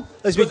arm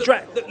as we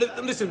drag.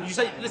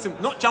 Listen,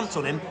 not jumped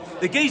on him.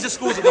 The geezer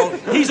scores a goal.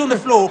 He's on the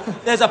floor.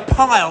 There's a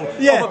pile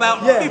of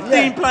about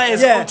 15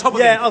 players on top of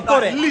him. Yeah, I've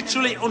got it.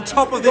 Literally on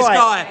top of this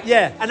guy.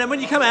 Yeah. And then when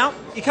you come out,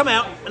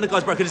 and the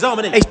guy's broken his arm,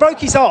 isn't he? He's broke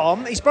his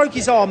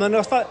arm, and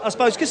I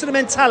suppose because of the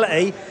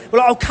mentality, we're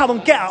like, oh, come on,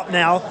 get up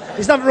now.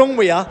 There's nothing wrong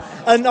with you.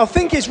 And I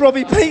think it's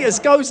Robbie Peters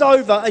goes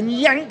over and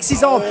yanks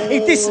his arm.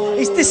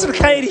 He's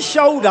dislocated his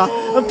shoulder,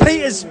 and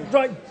Peters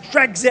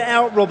drags it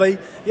out, Robbie.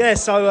 Yeah,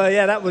 so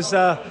that was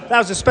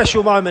a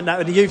special moment that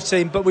with the youth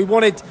team. But we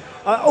wanted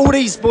all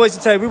these boys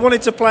to tell you, we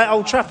wanted to play at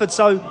Old Trafford.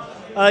 So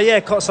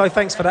Kotso,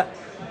 thanks for that.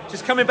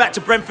 Just coming back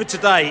to Brentford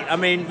today. I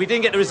mean, we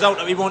didn't get the result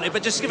that we wanted,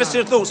 but just give us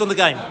your thoughts on the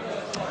game.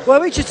 Well,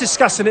 we were just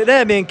discussing it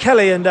there, me and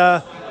Kelly, and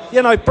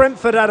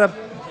Brentford had a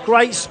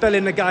great spell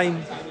in the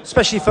game,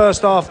 especially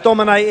first half,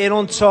 dominating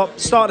on top.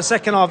 Start of the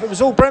second half, it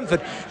was all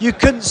Brentford. You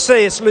couldn't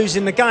see us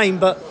losing the game,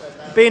 but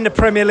being the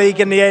Premier League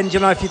in the end,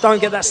 if you don't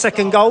get that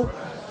second goal,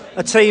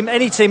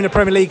 any team in the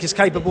Premier League is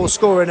capable of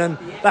scoring, and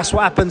that's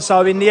what happened.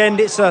 So in the end,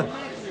 it's a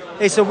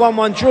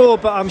 1-1 draw,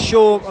 but I'm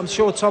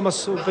sure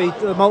Thomas will be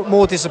the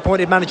more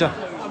disappointed manager.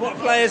 What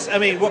players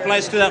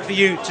stood out for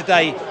you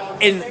today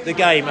in the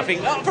game? I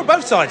think from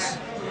both sides.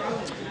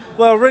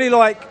 Well, really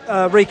like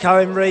Rico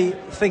Henry.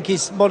 I think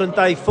he's modern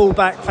day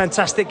fullback,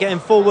 fantastic getting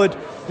forward.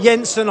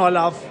 Jensen, I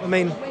love.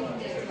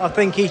 I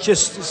think he's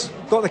just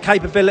got the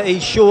capability,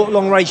 short,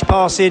 long range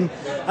passing,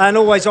 and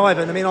always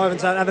Ivan.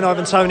 Having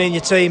Ivan Toney in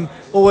your team,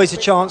 always a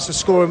chance of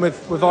scoring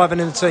with Ivan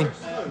in the team.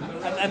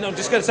 And I'm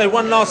just going to say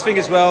one last thing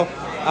as well.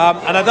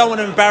 And I don't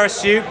want to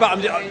embarrass you, but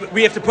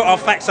we have to put our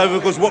facts over,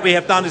 because what we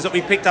have done is that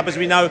we picked up, as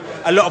we know,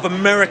 a lot of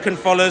American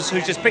followers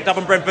who just picked up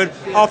on Brentford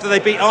after they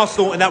beat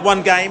Arsenal in that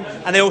one game,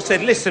 and they all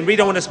said, listen, we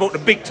don't want to support the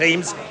big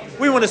teams,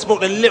 we want to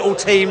support the little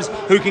teams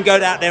who can go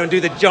out there and do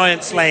the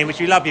giant slaying, which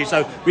we love you.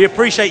 So we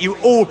appreciate you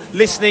all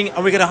listening,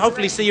 and we're going to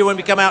hopefully see you when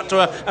we come out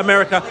to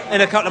America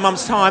in a couple of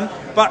months' time.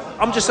 But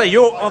I'm just saying,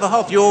 your other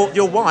half,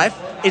 your wife,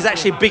 is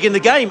actually big in the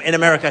game in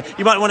America.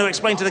 You might want to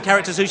explain to the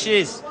characters who she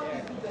is.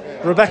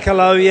 Rebecca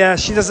Lowe,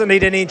 she doesn't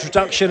need any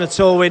introduction at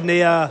all in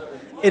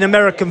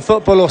American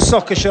football, or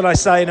soccer, should I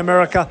say, in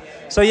America.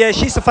 So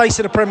she's the face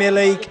of the Premier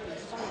League.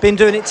 Been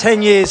doing it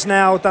 10 years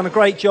now, done a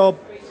great job,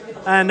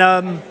 and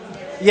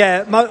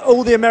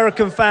all the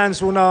American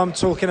fans will know I'm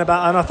talking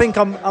about. And I think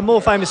I'm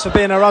more famous for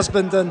being her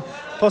husband than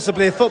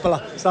possibly a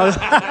footballer. So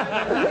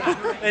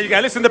there you go.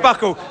 Listen, the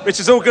buckle, which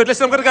is all good.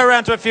 Listen, I'm going to go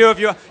around to a few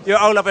of your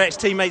old other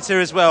ex-teammates here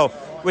as well.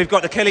 We've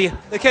got the Kelly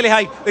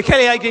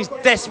Haig. He's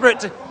desperate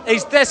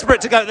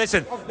to go.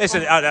 Listen.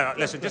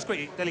 Just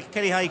quickly,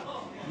 Kelly Haig,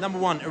 number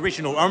one,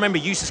 original. I remember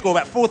you used to score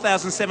about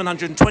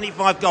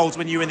 4,725 goals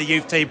when you were in the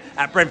youth team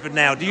at Brentford.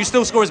 Now, do you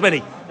still score as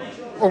many?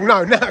 Oh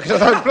no, because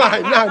I don't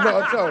play. No, not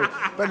at all.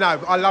 But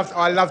no,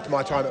 I loved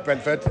my time at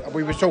Brentford.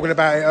 We were talking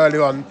about it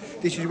earlier on.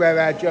 This is where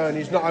our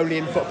journeys, not only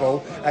in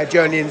football, our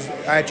journeys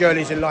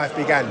in life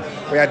began.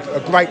 We had a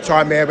great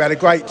time here. We had a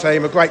great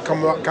team, a great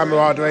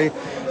camaraderie.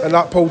 And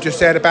like Paul just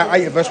said, about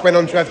 8 of us went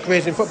on to have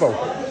careers in football.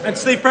 And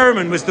Steve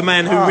Perryman was the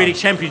man who really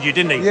championed you,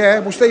 didn't he? Yeah,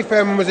 well, Steve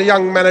Perryman was a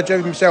young manager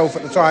himself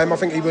at the time. I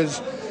think he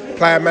was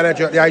player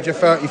manager at the age of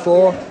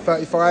 34,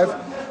 35.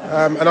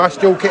 And I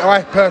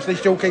personally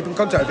still keep in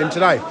contact with him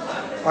today.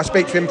 I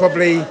speak to him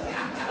probably,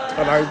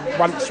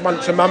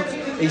 once a month.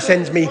 He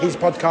sends me his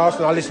podcast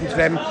and I listen to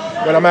them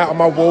when I'm out on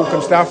my walk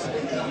and stuff.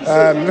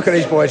 Look at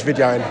these boys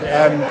videoing.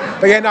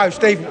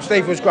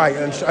 Steve was great,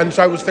 and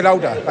so was Phil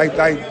Holder.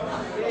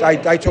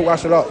 They taught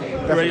us a lot.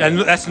 Definitely. And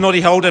that's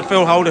Noddy Holder,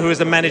 Phil Holder, who was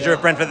the manager of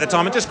Brentford at the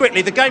time. And just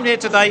quickly, the game here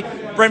today,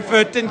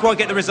 Brentford didn't quite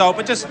get the result,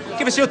 but just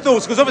give us your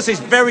thoughts, because obviously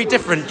it's very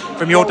different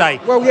from your day.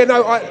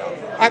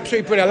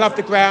 Absolutely brilliant. I love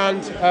the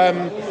ground.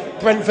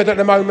 Brentford at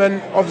the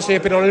moment obviously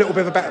have been on a little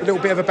bit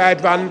of a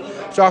bad run.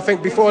 So I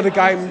think before the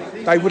game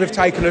they would have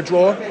taken a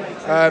draw.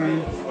 I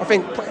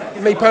think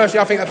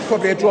that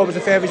probably a draw was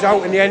a fair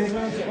result in the end.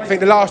 I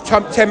think the last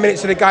 10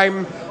 minutes of the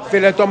game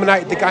Villa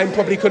dominated the game,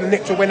 probably could have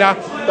nicked a winner,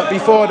 but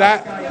before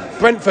that,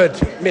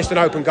 Brentford missed an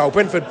open goal.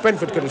 Brentford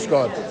could have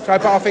scored. So,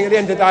 but I think at the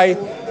end of the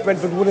day,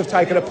 Brentford would have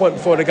taken a point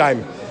before the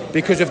game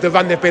because of the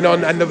run they've been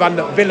on and the run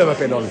that Villa have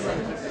been on.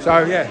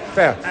 So, yeah,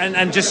 fair.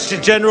 And just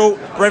in general,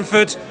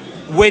 Brentford,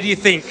 where do you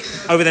think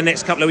over the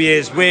next couple of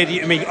years?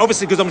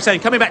 Obviously, because I'm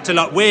saying coming back to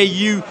like where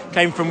you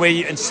came from,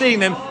 and seeing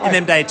them in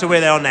them days to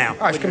where they are now.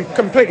 Oh, it's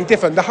completely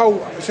different.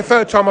 It's the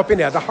third time I've been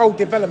here. The whole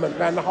development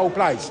around the whole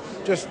place,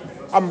 just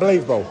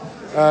unbelievable.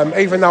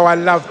 Even though I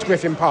loved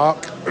Griffin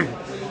Park,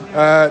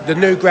 the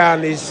new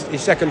ground is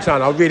second to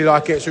none. I really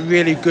like it. It's a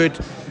really good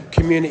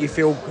community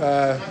feel.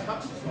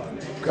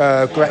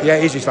 Great. Yeah,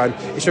 it is his phone.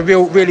 It's a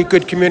really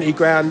good community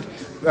ground.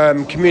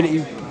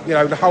 Community,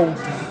 the whole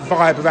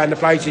vibe around the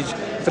place is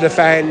for the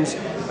fans.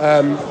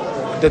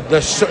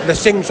 The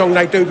sing song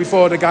they do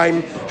before the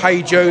game,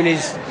 Hey June,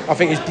 I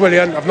think is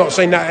brilliant. I've not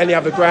seen that at any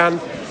other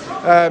ground.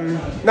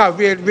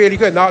 Really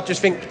good. And I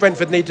just think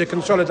Brentford need to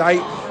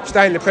consolidate,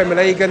 stay in the Premier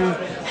League, and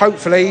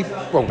hopefully,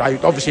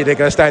 obviously they're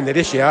going to stay in there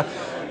this year.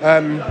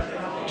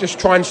 Just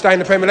try and stay in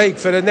the Premier League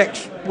for the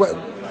next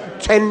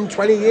 10,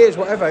 20 years,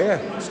 whatever.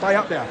 Yeah, stay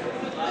up there.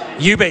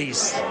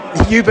 UBs.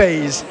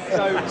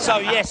 So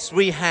yes,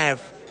 we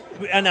have.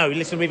 I know.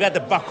 Listen, we've had the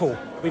buckle.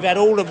 We've had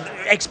all of the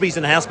ex-bees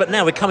in the house, but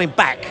now we're coming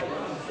back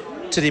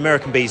to the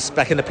American bees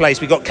back in the place.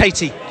 We've got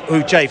Katie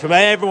J from,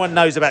 everyone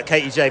knows about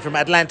Katie J from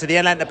Atlanta, the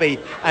Atlanta Bee,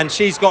 and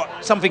she's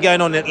got something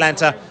going on in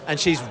Atlanta, and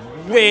she's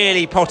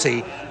really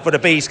potty for the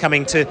bees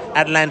coming to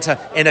Atlanta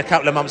in a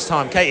couple of months'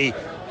 time. Katie,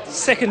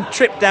 second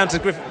trip down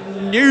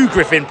to New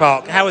Griffin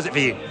Park. How was it for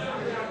you?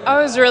 Oh,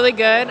 it was really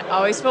good.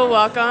 Always feel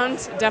welcomed.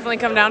 Definitely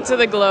come down to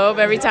the Globe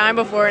every time,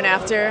 before and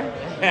after.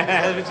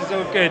 Which is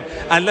all good.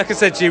 And like I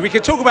said to you, we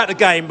could talk about the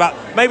game, but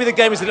maybe the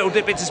game was a little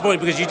bit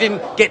disappointing because you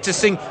didn't get to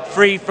sing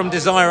Free From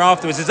Desire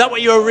afterwards. Is that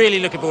what you were really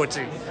looking forward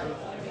to?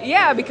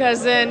 Yeah,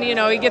 because then, you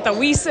get the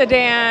Wisa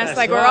dance.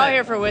 We're all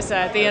here for Wisa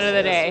at the end of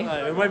the day.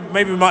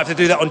 Maybe we might have to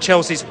do that on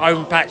Chelsea's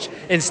home patch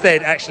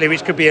instead, actually,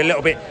 which could be a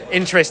little bit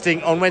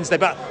interesting on Wednesday.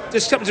 But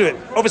just come to it.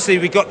 Obviously,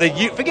 we got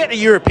forget the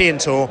European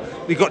tour.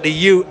 We've got the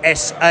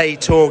USA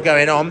tour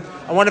going on.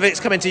 And one of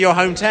it's coming to your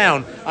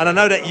hometown. And I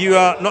know that you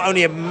are not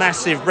only a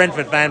massive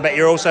Brentford fan, but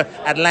you're also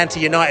Atlanta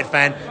United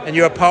fan. And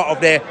you're a part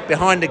of their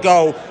behind the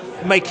goal,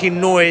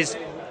 making noise,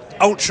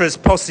 ultras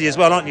posse as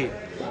well, aren't you?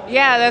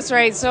 Yeah, that's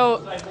right.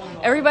 So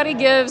everybody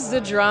gives the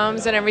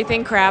drums and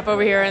everything crap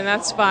over here, and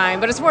that's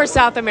fine. But it's more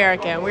South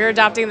American. We're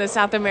adopting the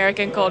South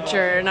American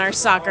culture in our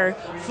soccer,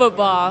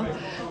 football,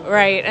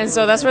 right? And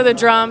so that's where the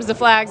drums, the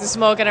flags, the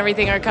smoke, and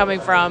everything are coming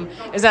from,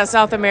 is that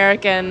South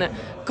American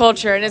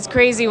culture. And it's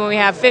crazy when we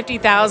have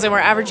 50,000. We're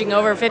averaging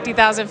over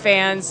 50,000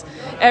 fans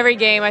every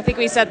game. I think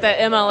we set the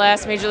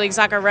MLS, Major League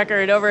Soccer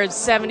record, over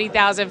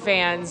 70,000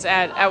 fans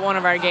at one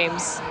of our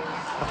games.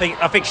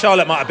 I think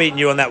Charlotte might have beaten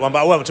you on that one, but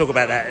I won't talk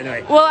about that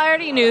anyway. Well, I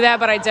already knew that,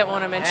 but I didn't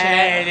want to mention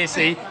it.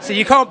 See, so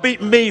you can't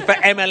beat me for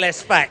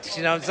MLS facts,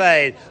 you know what I'm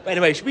saying? But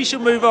anyway, we should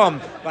move on.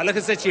 But like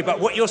I said to you, but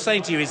what you're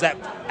saying to you is that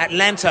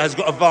Atlanta has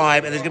got a vibe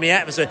and there's going to be an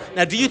atmosphere.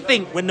 Now, do you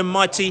think when the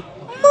mighty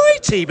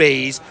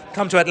bees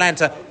come to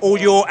Atlanta, all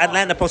your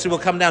Atlanta posse will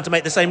come down to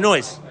make the same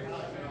noise?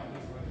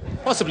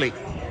 Possibly.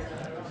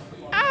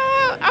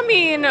 I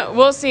mean,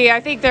 we'll see. I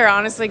think they're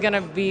honestly going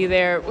to be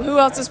there. Who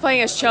else is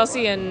playing? Is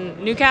Chelsea and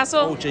Newcastle?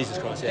 Oh, Jesus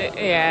Christ, yeah.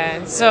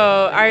 Yeah,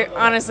 so I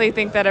honestly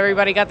think that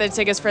everybody got their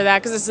tickets for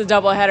that because it's a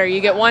doubleheader.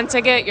 You get one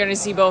ticket, you're going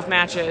to see both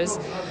matches.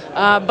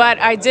 But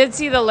I did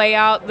see the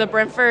layout. The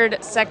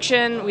Brentford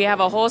section, we have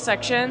a whole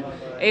section.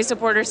 A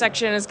supporter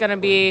section is going to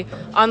be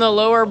on the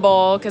lower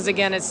bowl because,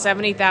 again, it's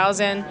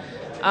 70,000.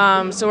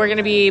 So we're going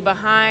to be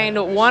behind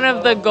one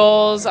of the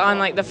goals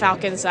on the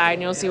Falcon side,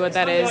 and you'll see what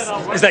that is.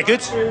 Is that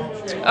good?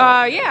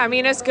 Yeah, I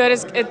mean it's good.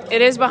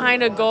 It is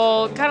behind a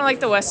goal, kind of like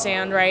the West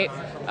Stand, right?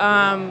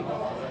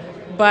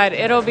 But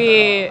it'll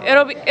be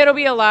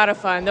a lot of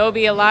fun. There'll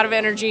be a lot of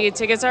energy.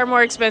 Tickets are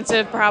more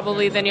expensive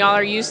probably than y'all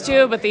are used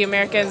to, but the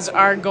Americans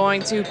are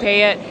going to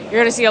pay it. You're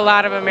going to see a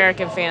lot of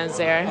American fans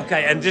there.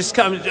 Okay, and just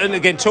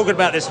again talking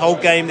about this whole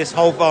game, this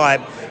whole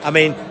vibe. I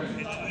mean,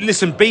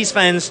 listen, Bees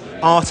fans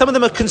some of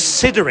them are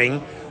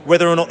considering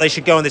whether or not they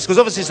should go on this, because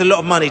obviously it's a lot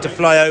of money to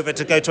fly over,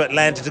 to go to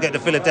Atlanta, to go to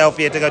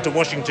Philadelphia, to go to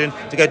Washington,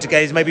 to go to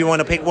games. Maybe you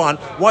want to pick one.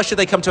 Why should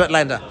they come to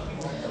Atlanta?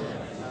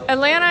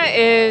 Atlanta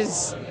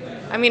is,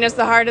 it's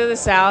the heart of the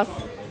South.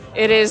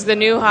 It is the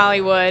new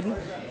Hollywood.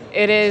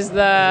 It is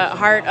the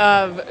heart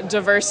of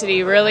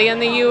diversity, really, in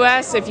the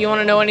U.S. If you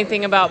want to know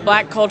anything about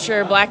black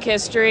culture, black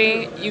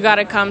history, you got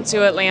to come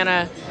to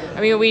Atlanta.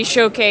 We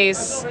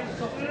showcase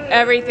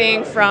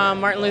everything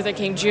from Martin Luther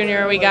King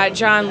Jr., we got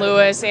John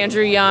Lewis,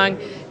 Andrew Young.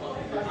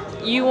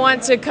 You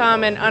want to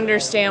come and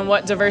understand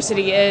what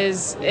diversity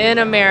is in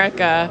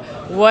America,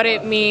 what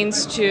it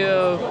means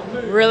to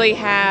really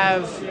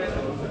have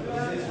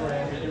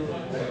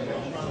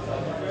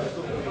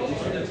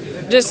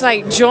just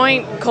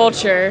joint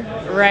culture,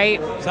 right?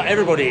 So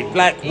everybody,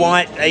 black,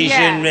 white,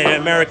 Asian,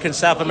 American,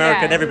 South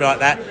American, everybody like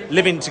that,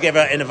 living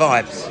together in a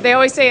vibe. They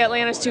always say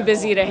Atlanta's too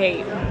busy to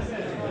hate.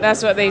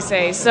 That's what they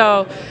say.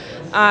 So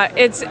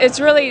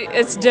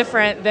It's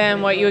different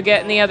than what you would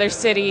get in the other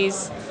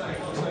cities.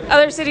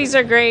 Other cities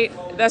are great,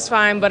 that's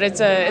fine, but it's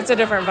a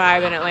different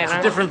vibe in Atlanta. It's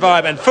a different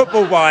vibe. And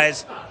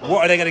football-wise,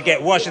 what are they going to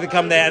get? Why should they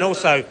come there? And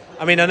also,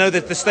 I mean, I know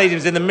that the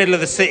stadium's in the middle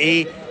of the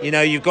city. You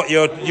know, you've got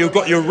your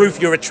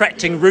roof, your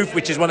attracting roof,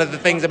 which is one of the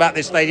things about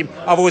this stadium.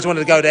 I've always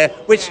wanted to go there.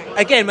 Which,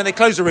 again, when they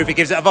close the roof, it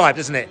gives it a vibe,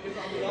 doesn't it?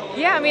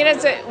 Yeah, I mean,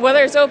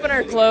 whether it's open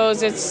or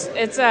closed, it's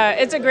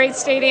a great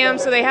stadium.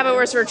 So they have it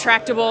where it's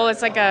retractable.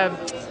 It's like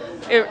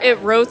it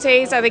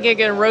rotates. I think it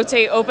can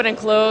rotate open and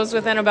close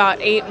within about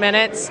 8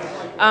 minutes.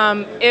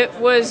 It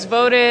was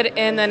voted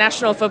in the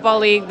National Football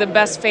League the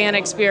best fan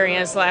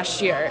experience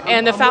last year,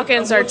 and the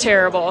Falcons are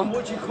terrible.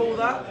 What do you call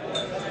that?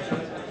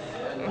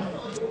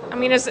 I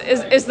mean, it's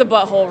the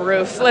butthole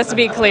roof. Let's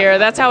be clear.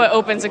 That's how it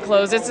opens and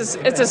closes.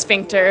 It's a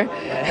sphincter.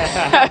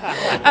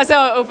 That's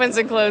how it opens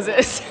and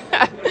closes.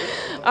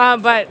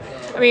 But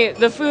I mean,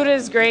 the food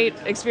is great.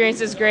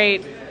 Experience is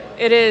great.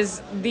 It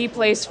is the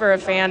place for a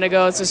fan to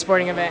go. It's a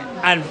sporting event.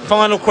 And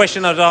final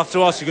question I'd have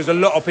to ask you, because a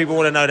lot of people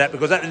want to know that,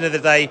 because at the end of the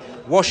day,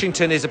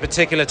 Washington is a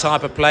particular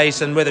type of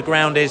place, and where the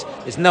ground is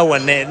nowhere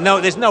near.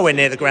 There's nowhere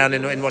near the ground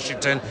in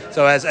Washington.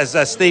 So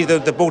as Steve,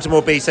 the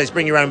Baltimore Bee, says,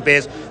 bring your own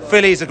beers.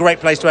 Philly is a great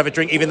place to have a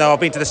drink, even though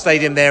I've been to the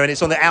stadium there, and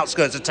it's on the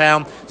outskirts of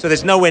town. So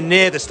there's nowhere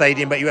near the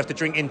stadium, but you have to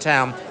drink in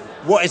town.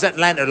 What is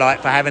Atlanta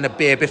like for having a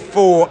beer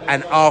before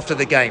and after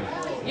the game?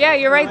 Yeah,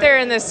 you're right there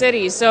in the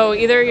city. So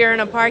either you're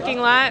in a parking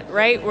lot,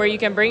 right, where you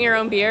can bring your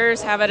own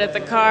beers, have it at the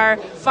car,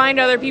 find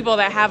other people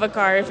that have a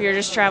car if you're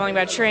just traveling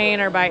by train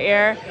or by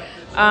air.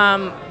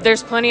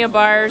 There's plenty of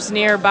bars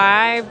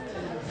nearby,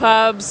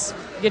 pubs,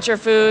 get your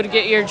food,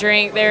 get your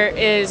drink. There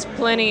is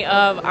plenty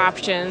of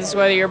options,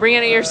 whether you're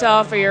bringing it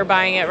yourself or you're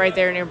buying it right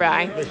there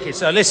nearby. Okay,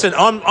 so listen,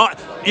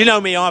 you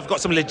know me, I've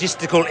got some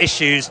logistical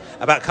issues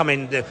about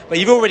coming, but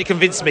you've already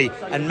convinced me,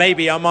 and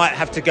maybe I might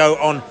have to go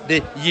on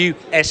the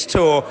US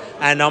tour,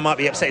 and I might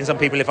be upsetting some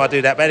people if I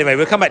do that. But anyway,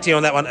 we'll come back to you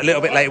on that one a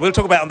little bit later. We'll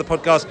talk about it on the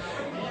podcast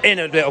in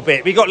a little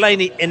bit. We got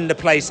Laney in the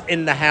place,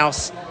 in the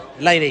house.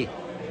 Laney.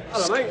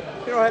 Hello, mate.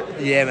 You all right?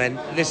 Yeah, man.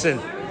 Listen,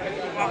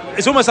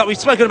 it's almost like we've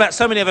spoken about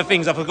so many other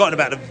things I've forgotten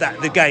about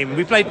the game.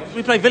 We played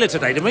Villa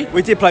today, didn't we?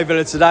 We did play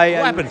Villa today.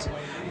 What happened?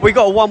 We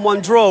got a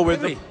 1-1 draw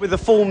with the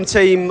form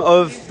team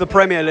of the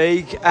Premier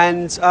League,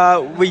 and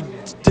we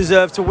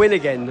deserved to win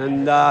again.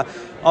 And I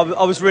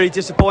was really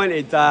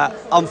disappointed that,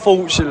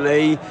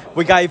 unfortunately,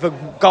 we gave a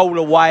goal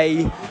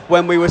away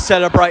when we were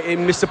celebrating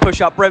Mr.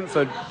 Push Up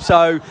Brentford.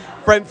 So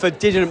Brentford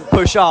didn't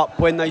push up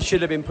when they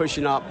should have been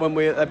pushing up, when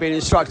they've been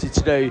instructed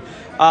to do.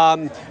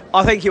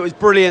 I think it was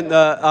brilliant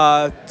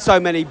that so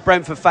many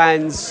Brentford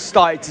fans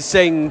started to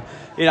sing,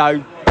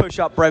 Push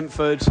Up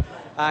Brentford.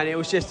 And it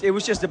was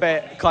just a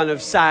bit kind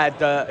of sad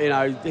that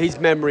his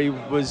memory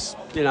was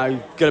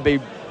going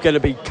to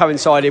be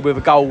coincided with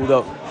a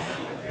goal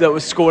that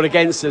was scored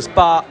against us.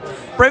 But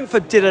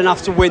Brentford did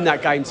enough to win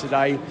that game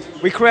today.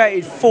 We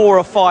created 4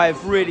 or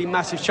 5 really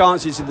massive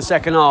chances in the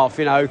second half.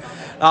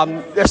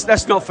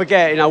 Let's not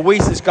forget.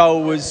 Weiser's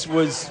goal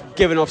was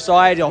given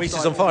offside.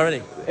 Weiser's on fire,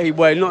 isn't he?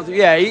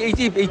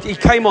 He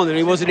came on and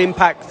he was an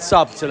impact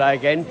sub today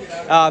again.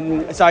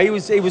 So he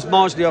was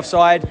marginally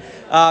offside.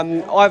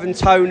 Ivan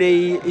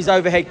Toney, his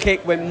overhead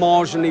kick went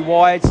marginally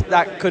wide.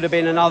 That could have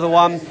been another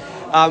one.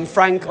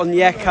 Frank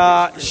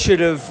Onyeka should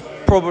have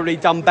probably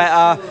done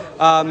better.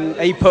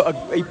 He put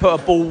a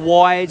ball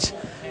wide.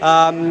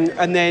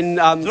 And then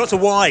lots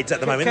of wides at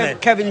the moment, isn't there?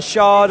 Kevin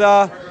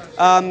Sharder,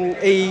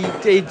 he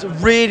did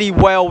really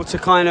well to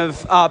kind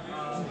of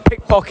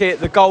pickpocket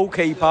the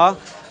goalkeeper,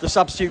 the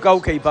substitute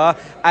goalkeeper,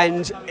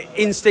 and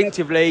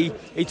instinctively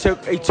he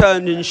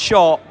turned and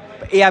shot.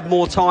 He had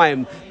more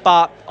time,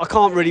 but I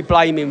can't really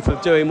blame him for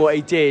doing what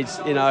he did.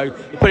 He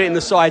put it in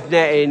the side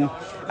netting,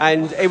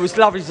 and it was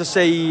lovely to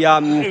see.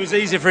 It was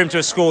easier for him to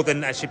have scored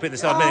than actually put the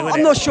side netting, wasn't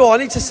it? I'm not sure. I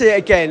need to see it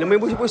again. I mean,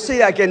 we'll see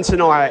that again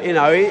tonight.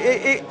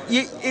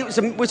 It was.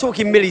 We're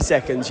talking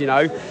milliseconds.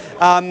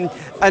 And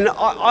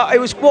it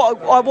was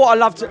what I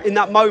loved in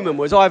that moment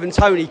was Ivan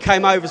Toney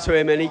came over to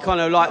him and he kind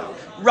of like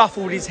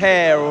ruffled his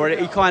hair, or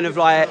he kind of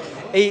like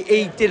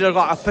he did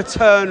a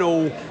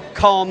paternal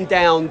calm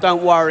down,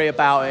 don't worry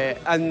about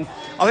it. And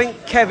I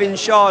think Kevin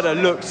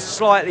Sharder looked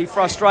slightly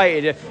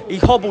frustrated. He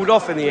hobbled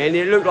off in the end.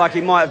 It looked like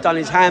he might have done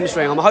his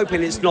hamstring. I'm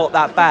hoping it's not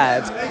that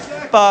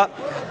bad. But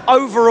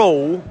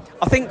overall,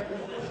 I think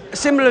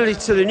similarly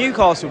to the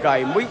Newcastle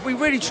game, we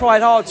really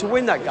tried hard to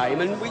win that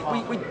game, and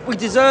we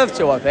deserved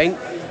to, I think.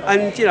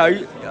 And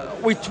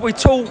we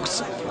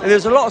talked, and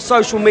there's a lot of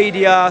social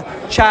media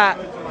chat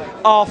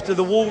after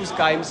the Wolves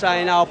game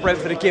saying,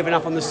 Brentford have given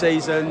up on the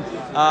season,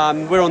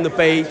 we're on the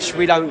beach,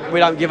 we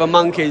don't give a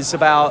monkeys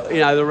about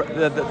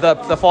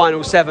the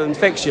final 7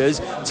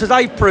 fixtures.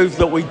 Today proved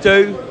that we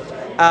do.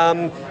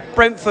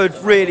 Brentford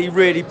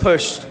really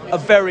pushed a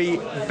very,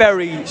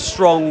 very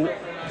strong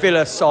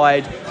Villa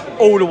side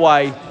all the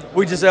way.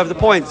 We deserve the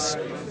points.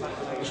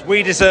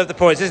 We deserve the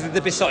points. This is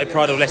the Besotted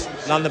Pride of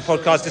London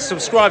podcast. Just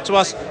subscribe to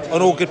us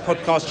on all good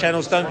podcast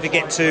channels. Don't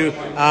forget to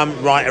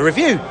write a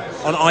review.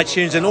 on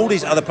iTunes and all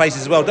these other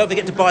places as well. Don't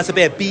forget to buy us a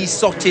beer,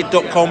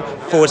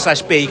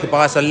 besotted.com/beer. You can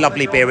buy us a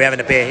lovely beer. We're having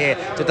a beer here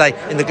today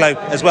in the Globe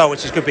as well,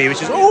 which is good beer,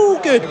 which is all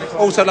good.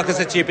 Also, like I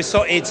said to you,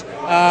 Besotted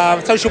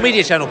social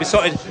media channel,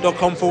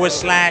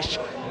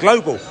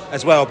 besotted.com/global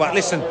as well. But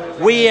listen,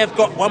 we have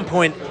got 1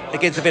 point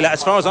against the Villa.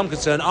 As far as I'm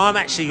concerned, I'm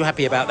actually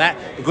happy about that,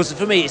 because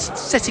for me it's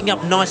setting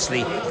up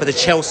nicely for the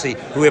Chelsea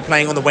who we're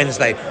playing on the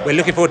Wednesday. We're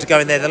looking forward to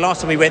going there. The last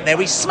time we went there,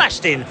 we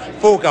smashed in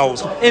 4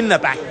 goals in the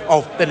back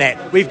of the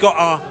net. We've got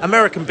our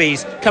American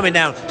bees coming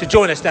down to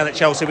join us down at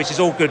Chelsea, which is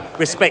all good.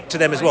 Respect to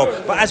them as well.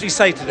 But as we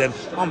say to them,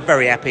 I'm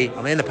very happy.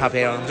 I'm in the pub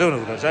here. I'm doing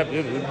all this.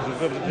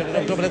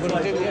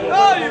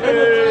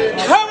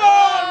 Come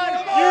on,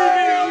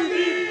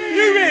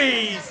 you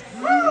bees!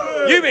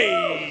 You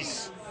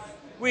bees!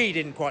 We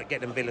didn't quite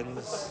get them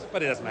villains,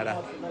 but it doesn't matter.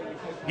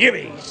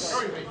 Yibbies!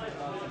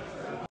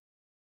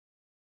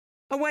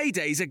 Away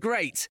days are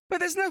great, but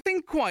there's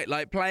nothing quite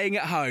like playing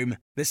at home.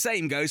 The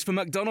same goes for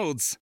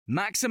McDonald's.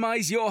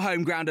 Maximise your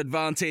home ground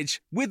advantage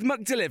with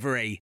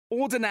McDelivery.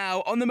 Order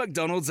now on the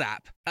McDonald's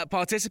app. At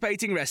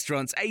participating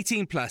restaurants,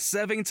 18 plus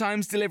serving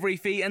times, delivery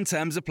fee and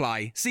terms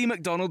apply. See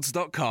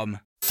mcdonalds.com.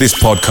 This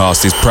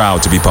podcast is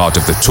proud to be part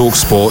of the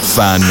TalkSport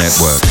Fan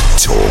Network.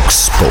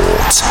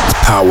 TalkSport.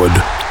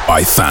 Powered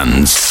by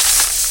fans.